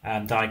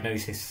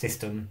diagnosis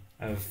system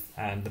of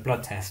the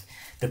blood test,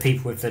 the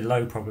people with the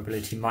low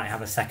probability might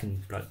have a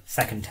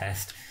second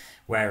test,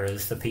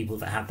 whereas the people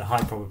that had the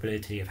high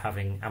probability of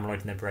having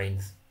amyloid in their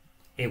brains,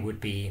 it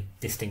would be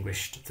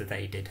distinguished that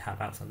they did have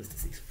Alzheimer's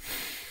disease.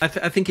 I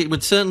think it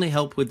would certainly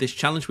help with this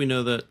challenge. We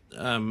know that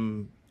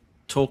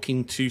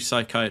talking to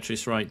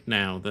psychiatrists right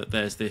now, that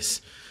there's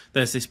this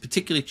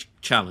particular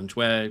challenge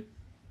where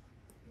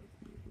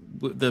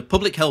the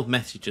public health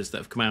messages that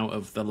have come out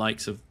of the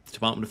likes of the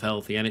Department of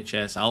Health, the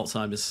NHS,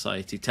 Alzheimer's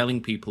Society,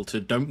 telling people to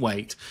don't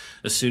wait.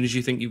 As soon as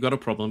you think you've got a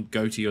problem,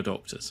 go to your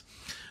doctors.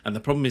 And the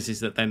problem is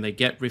that then they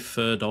get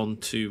referred on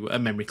to a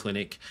memory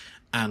clinic,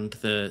 and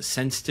the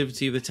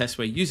sensitivity of the tests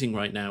we're using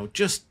right now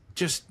just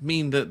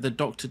mean that the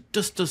doctor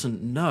just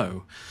doesn't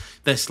know.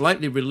 They're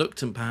slightly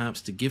reluctant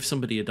perhaps to give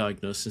somebody a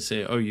diagnosis and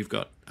say, oh, you've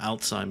got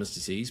Alzheimer's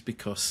disease,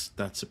 because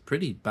that's a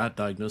pretty bad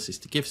diagnosis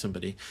to give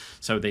somebody.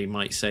 So they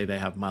might say they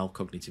have mild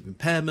cognitive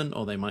impairment,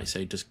 or they might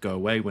say just go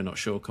away, we're not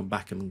sure, come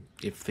back and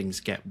if things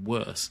get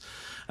worse.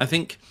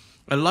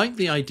 I like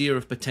the idea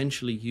of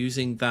potentially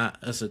using that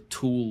as a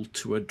tool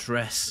to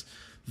address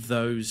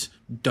those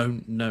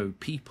don't know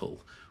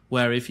people,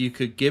 where if you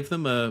could give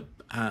them a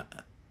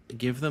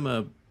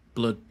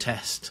blood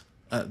test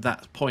at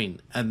that point,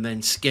 and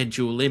then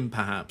schedule in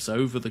perhaps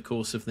over the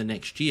course of the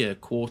next year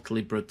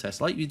quarterly blood tests,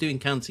 like you do in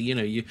cancer.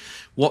 You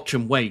watch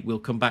and wait, we'll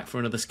come back for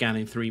another scan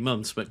in 3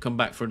 months, but come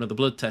back for another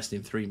blood test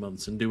in 3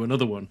 months and do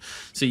another one,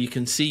 so you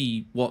can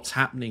see what's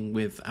happening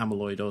with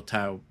amyloid or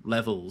tau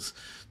levels,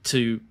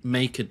 to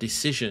make a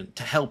decision,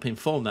 to help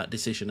inform that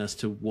decision as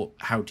to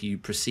how do you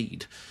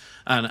proceed.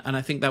 And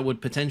I think that would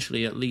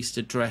potentially at least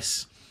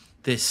address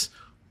this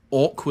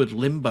awkward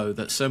limbo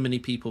that so many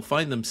people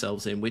find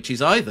themselves in, which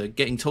is either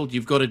getting told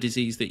you've got a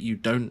disease that you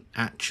don't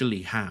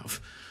actually have,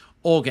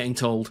 or getting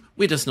told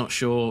we're just not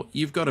sure,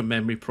 you've got a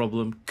memory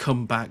problem,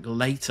 come back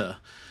later,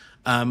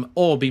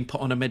 or being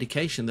put on a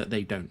medication that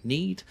they don't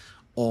need,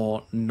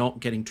 or not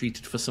getting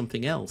treated for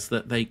something else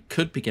that they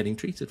could be getting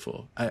treated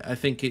for. I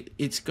think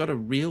it's got a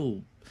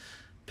real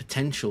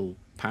potential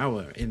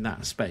power in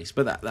that space,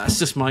 but that's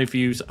just my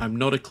views. I'm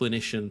not a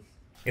clinician.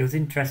 It was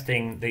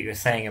interesting that you were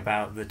saying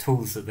about the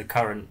tools that the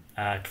current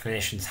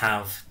clinicians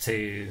have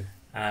to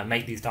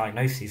make these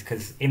diagnoses,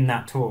 because in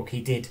that talk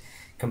he did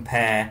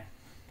compare,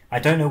 I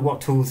don't know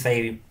what tools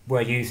they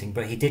were using,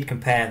 but he did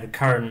compare the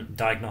current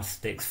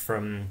diagnostics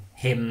from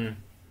him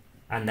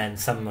and then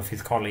some of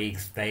his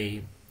colleagues.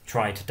 They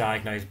tried to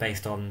diagnose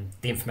based on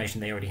the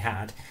information they already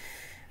had,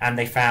 and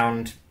they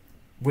found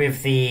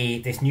with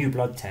this new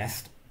blood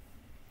test,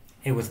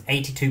 it was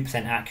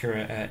 82%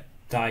 accurate at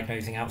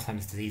diagnosing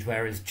Alzheimer's disease,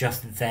 whereas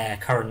just the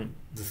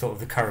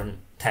current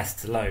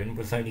tests alone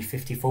was only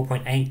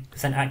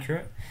 54.8%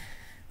 accurate,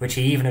 which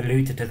he even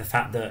alluded to the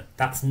fact that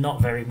that's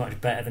not very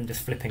much better than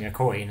just flipping a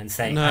coin and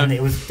saying, no. And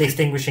it was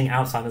distinguishing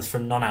Alzheimer's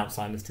from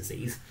non-Alzheimer's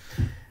disease.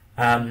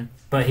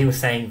 But he was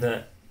saying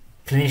that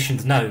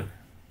clinicians know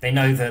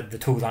that the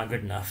tools aren't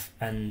good enough,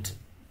 and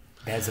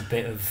there's a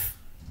bit of...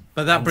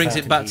 But that brings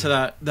it back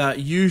to that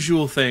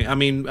usual thing. I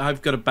mean,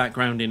 I've got a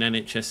background in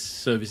NHS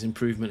service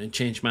improvement and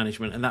change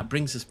management, and that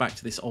brings us back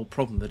to this old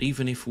problem that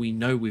even if we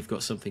know we've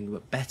got something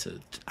better,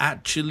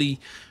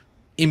 actually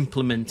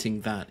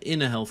implementing that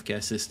in a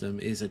healthcare system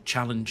is a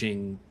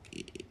challenging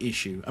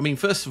issue. I mean,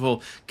 first of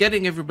all,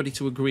 getting everybody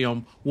to agree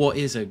on what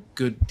is a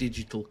good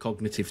digital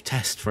cognitive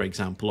test, for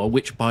example, or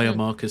which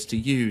biomarkers to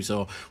use,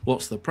 or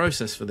what's the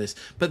process for this,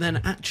 but then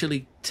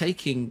actually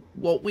taking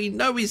what we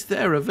know is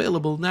there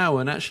available now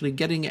and actually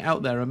getting it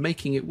out there and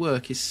making it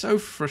work is so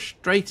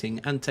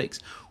frustrating and takes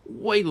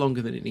way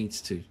longer than it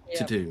needs to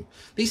do.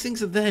 These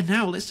things are there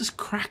now. Let's just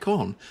crack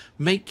on,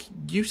 make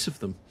use of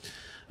them.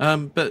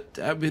 But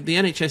the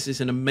NHS is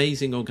an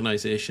amazing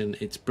organisation.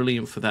 It's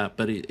brilliant for that,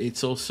 but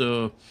it's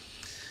also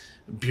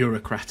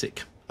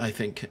bureaucratic, I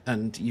think,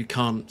 and you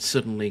can't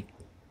suddenly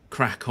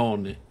crack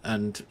on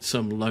and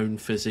some lone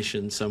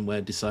physician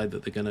somewhere decide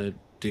that they're going to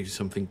do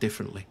something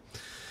differently.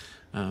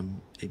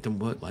 It doesn't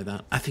work like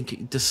that. I think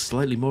it does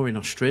slightly more in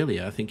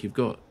Australia. I think you've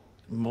got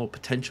more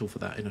potential for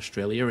that in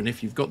Australia, and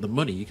if you've got the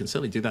money, you can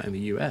certainly do that in the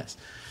US.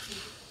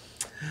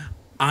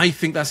 I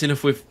think that's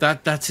enough with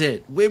that. That's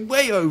it. We're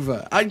way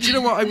over. Do you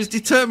know what? I was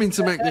determined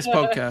to make this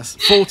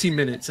podcast 40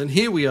 minutes, and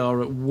here we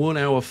are at 1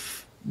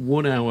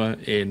 hour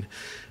in,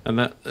 and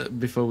that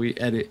before we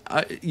edit.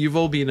 You've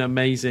all been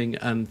amazing,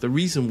 and the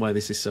reason why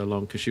this is so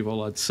long, because you've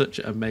all had such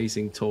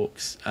amazing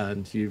talks,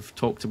 and you've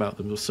talked about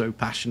them so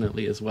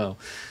passionately as well,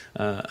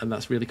 and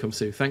that's really come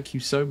through. Thank you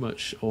so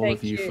much, all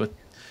of you. For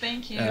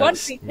thank you. One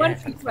for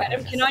you,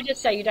 Adam. Can I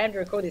just say, you don't have to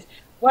record this.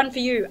 One for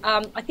you.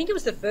 I think it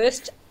was the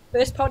first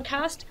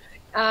podcast.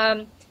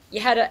 You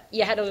had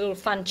a little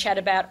fun chat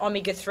about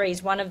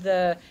omega-3s. One of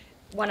the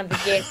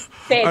guests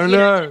said, oh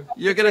no,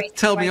 you're going to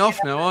tell me off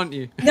now, aren't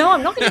you? No,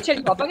 I'm not going to tell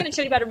you off. I'm going to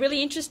tell you about a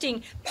really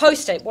interesting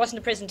poster. It wasn't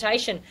a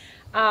presentation.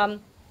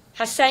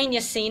 Hussein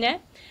Yassine,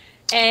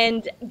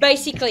 and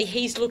basically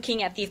he's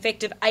looking at the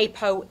effect of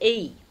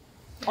ApoE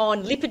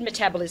on lipid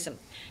metabolism,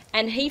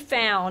 and he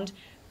found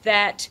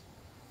that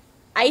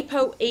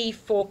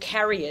ApoE4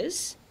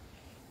 carriers,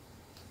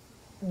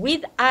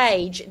 with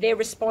age, their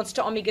response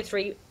to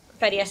omega-3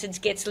 fatty acids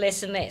gets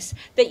less and less.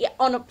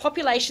 On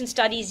population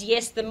studies,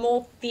 yes, the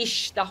more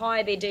fish, the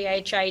higher their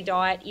DHA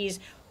diet is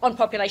on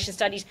population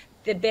studies,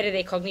 the better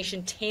their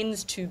cognition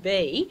tends to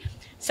be.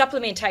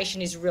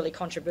 Supplementation is really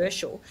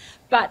controversial.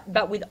 But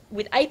with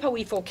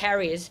ApoE4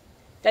 carriers,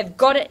 they've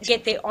got to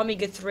get their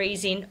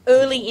omega-3s in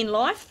early in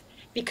life,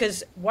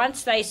 because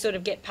once they sort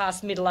of get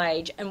past middle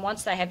age and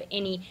once they have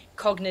any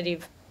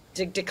cognitive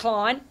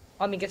decline,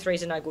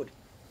 omega-3s are no good.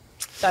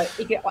 So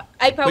if you're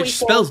ApoE4, which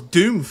spells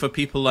doom for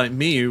people like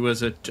me, who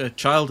was a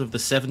child of the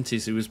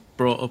 70s, who was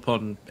brought up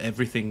on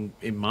everything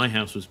in my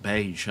house was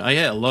beige. I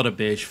ate a lot of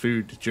beige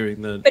food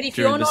during the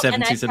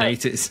 70s and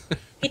 80s.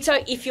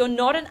 So if you're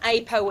not an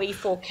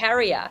ApoE4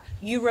 carrier,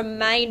 you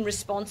remain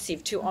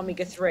responsive to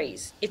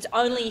omega-3s. It's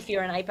only if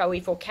you're an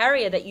ApoE4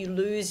 carrier that you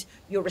lose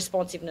your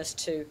responsiveness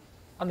to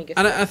omega-3.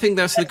 And I think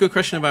that's the good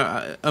question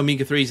about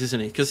omega-3s, isn't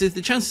it? Because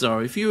the chances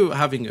are, if you're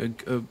having a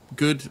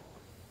good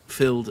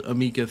filled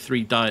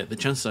omega-3 diet, the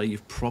chances are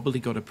you've probably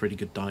got a pretty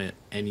good diet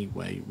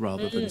anyway,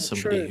 rather than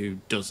somebody who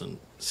doesn't.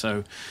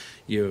 So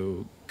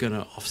you're going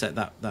to offset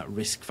that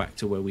risk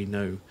factor where we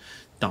know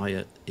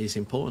diet is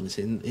important.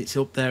 It's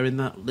up there in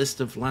that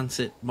list of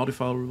Lancet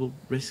modifiable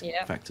risk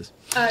factors.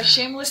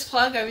 Shameless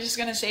plug, I was just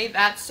going to say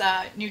that's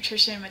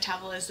nutrition,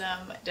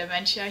 metabolism,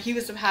 dementia. He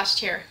was the past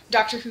chair,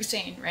 Dr.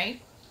 Hussein,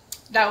 right?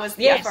 That was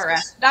the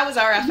FRS. That was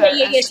our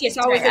FRS. Yes,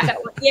 I was at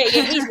that one. Yeah,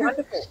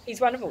 he's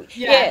wonderful.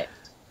 Yeah.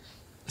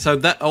 So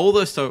that all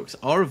those talks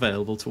are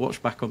available to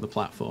watch back on the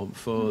platform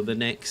for the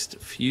next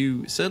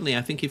few. Certainly,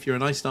 I think if you're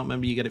an iStart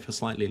member, you get it for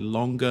slightly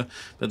longer.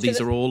 But these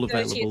are all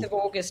available. 30th of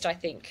August, I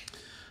think.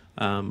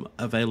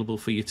 Available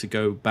for you to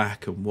go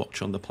back and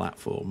watch on the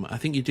platform. I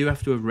think you do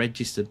have to have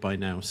registered by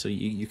now, so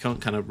you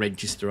can't kind of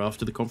register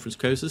after the conference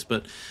closes.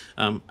 But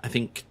I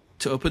think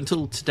up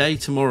until today,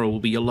 tomorrow will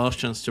be your last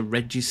chance to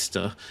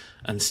register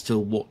and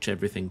still watch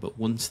everything. But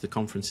once the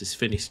conference is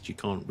finished, you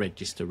can't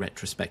register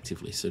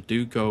retrospectively. So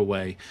do go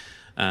away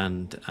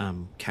and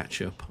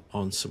catch up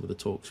on some of the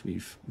talks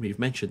we've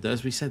mentioned.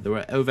 As we said, there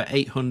were over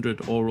 800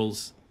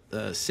 orals,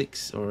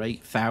 6,000 or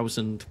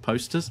 8,000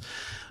 posters.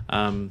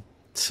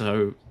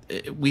 So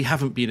we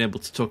haven't been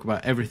able to talk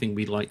about everything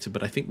we'd like to,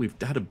 but I think we've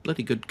had a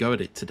bloody good go at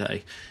it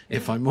today,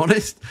 if I'm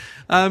honest.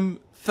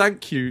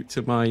 Thank you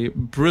to my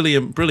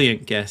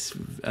brilliant guests,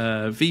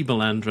 V.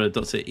 Balendra,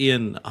 Dr.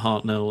 Iain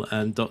Hartnell,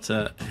 and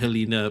Dr.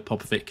 Helena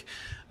Popovi.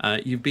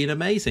 You've been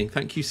amazing.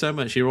 Thank you so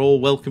much. You're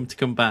all welcome to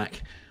come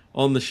back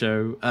on the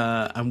show,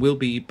 and we'll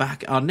be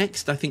back. Our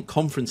next, I think,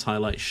 conference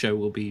highlights show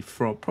will be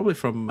probably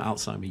from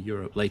Alzheimer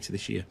Europe later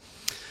this year.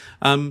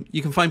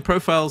 You can find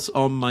profiles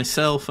on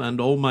myself and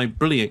all my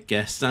brilliant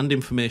guests and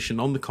information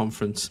on the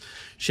conference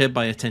shared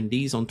by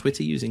attendees on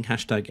Twitter using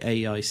hashtag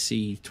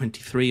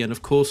AAIC23, and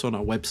of course on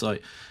our website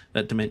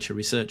at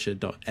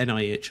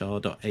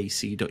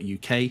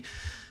dementiaresearcher.nihr.ac.uk.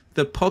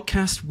 The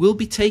podcast will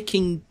be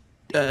taking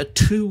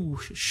 2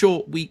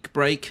 short week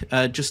break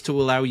just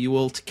to allow you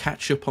all to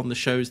catch up on the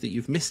shows that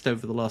you've missed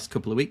over the last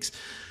couple of weeks.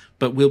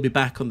 But we'll be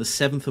back on the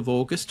 7th of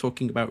August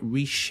talking about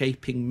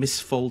reshaping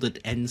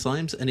misfolded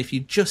enzymes. And if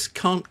you just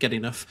can't get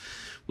enough,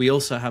 we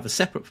also have a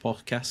separate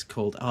podcast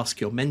called Ask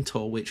Your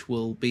Mentor, which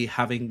will be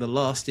having the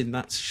last in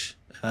that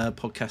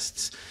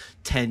podcast's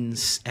 10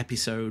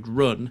 episode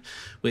run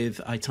with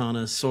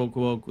Aitana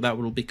Sorgwog. That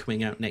will be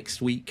coming out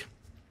next week.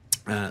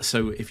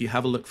 So if you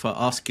have a look for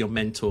Ask Your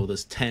Mentor,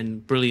 there's 10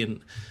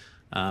 brilliant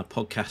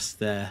podcasts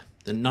there.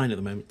 There are 9 at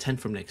the moment, 10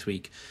 from next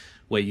week,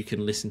 where you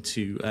can listen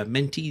to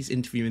mentees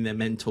interviewing their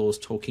mentors,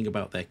 talking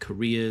about their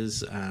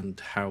careers and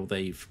how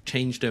they've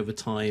changed over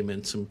time,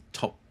 and some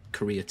top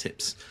career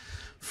tips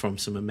from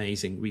some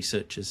amazing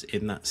researchers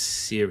in that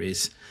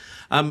series.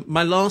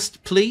 My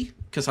last plea,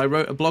 because I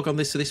wrote a blog on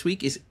this for this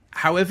week, is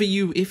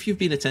if you've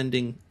been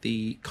attending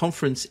the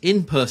conference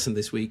in person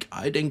this week,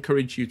 I'd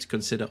encourage you to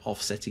consider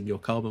offsetting your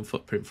carbon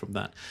footprint from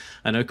that.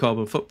 I know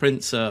carbon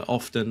footprints are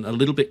often a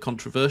little bit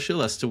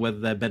controversial as to whether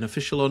they're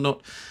beneficial or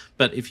not,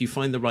 but if you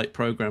find the right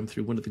program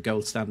through one of the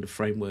gold standard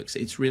frameworks,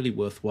 it's really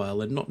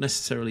worthwhile and not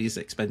necessarily as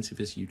expensive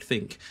as you'd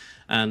think.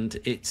 And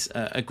it's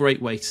a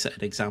great way to set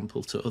an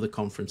example to other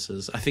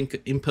conferences. I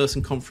think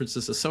in-person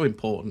conferences are so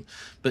important,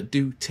 but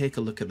do take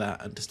a look at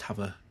that and just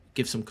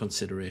give some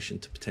consideration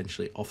to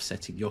potentially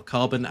offsetting your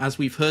carbon. As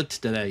we've heard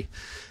today,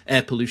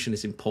 air pollution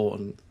is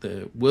important.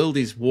 The world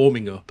is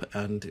warming up,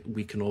 and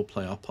we can all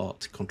play our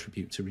part to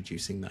contribute to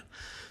reducing that.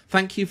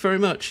 Thank you very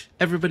much,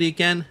 everybody.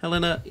 Again,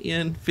 Helena,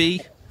 Iain,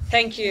 V.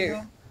 Thank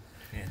you.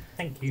 Yeah,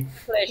 thank you.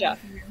 Pleasure.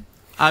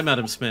 I'm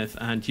Adam Smith,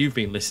 and you've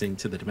been listening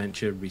to the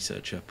Dementia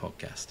Researcher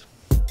Podcast.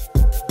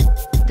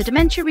 The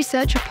Dementia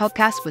Researcher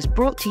Podcast was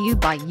brought to you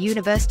by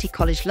University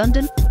College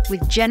London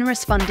with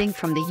generous funding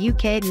from the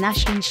UK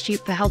National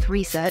Institute for Health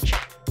Research,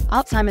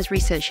 Alzheimer's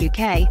Research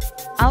UK,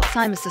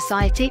 Alzheimer's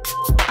Society,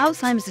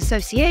 Alzheimer's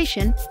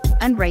Association,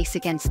 and Race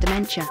Against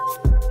Dementia.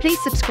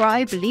 Please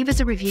subscribe, leave us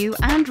a review,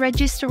 and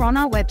register on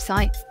our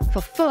website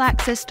for full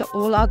access to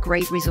all our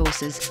great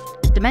resources.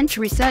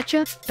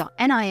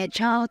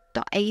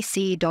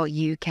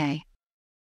 dementiaresearcher.nihr.ac.uk.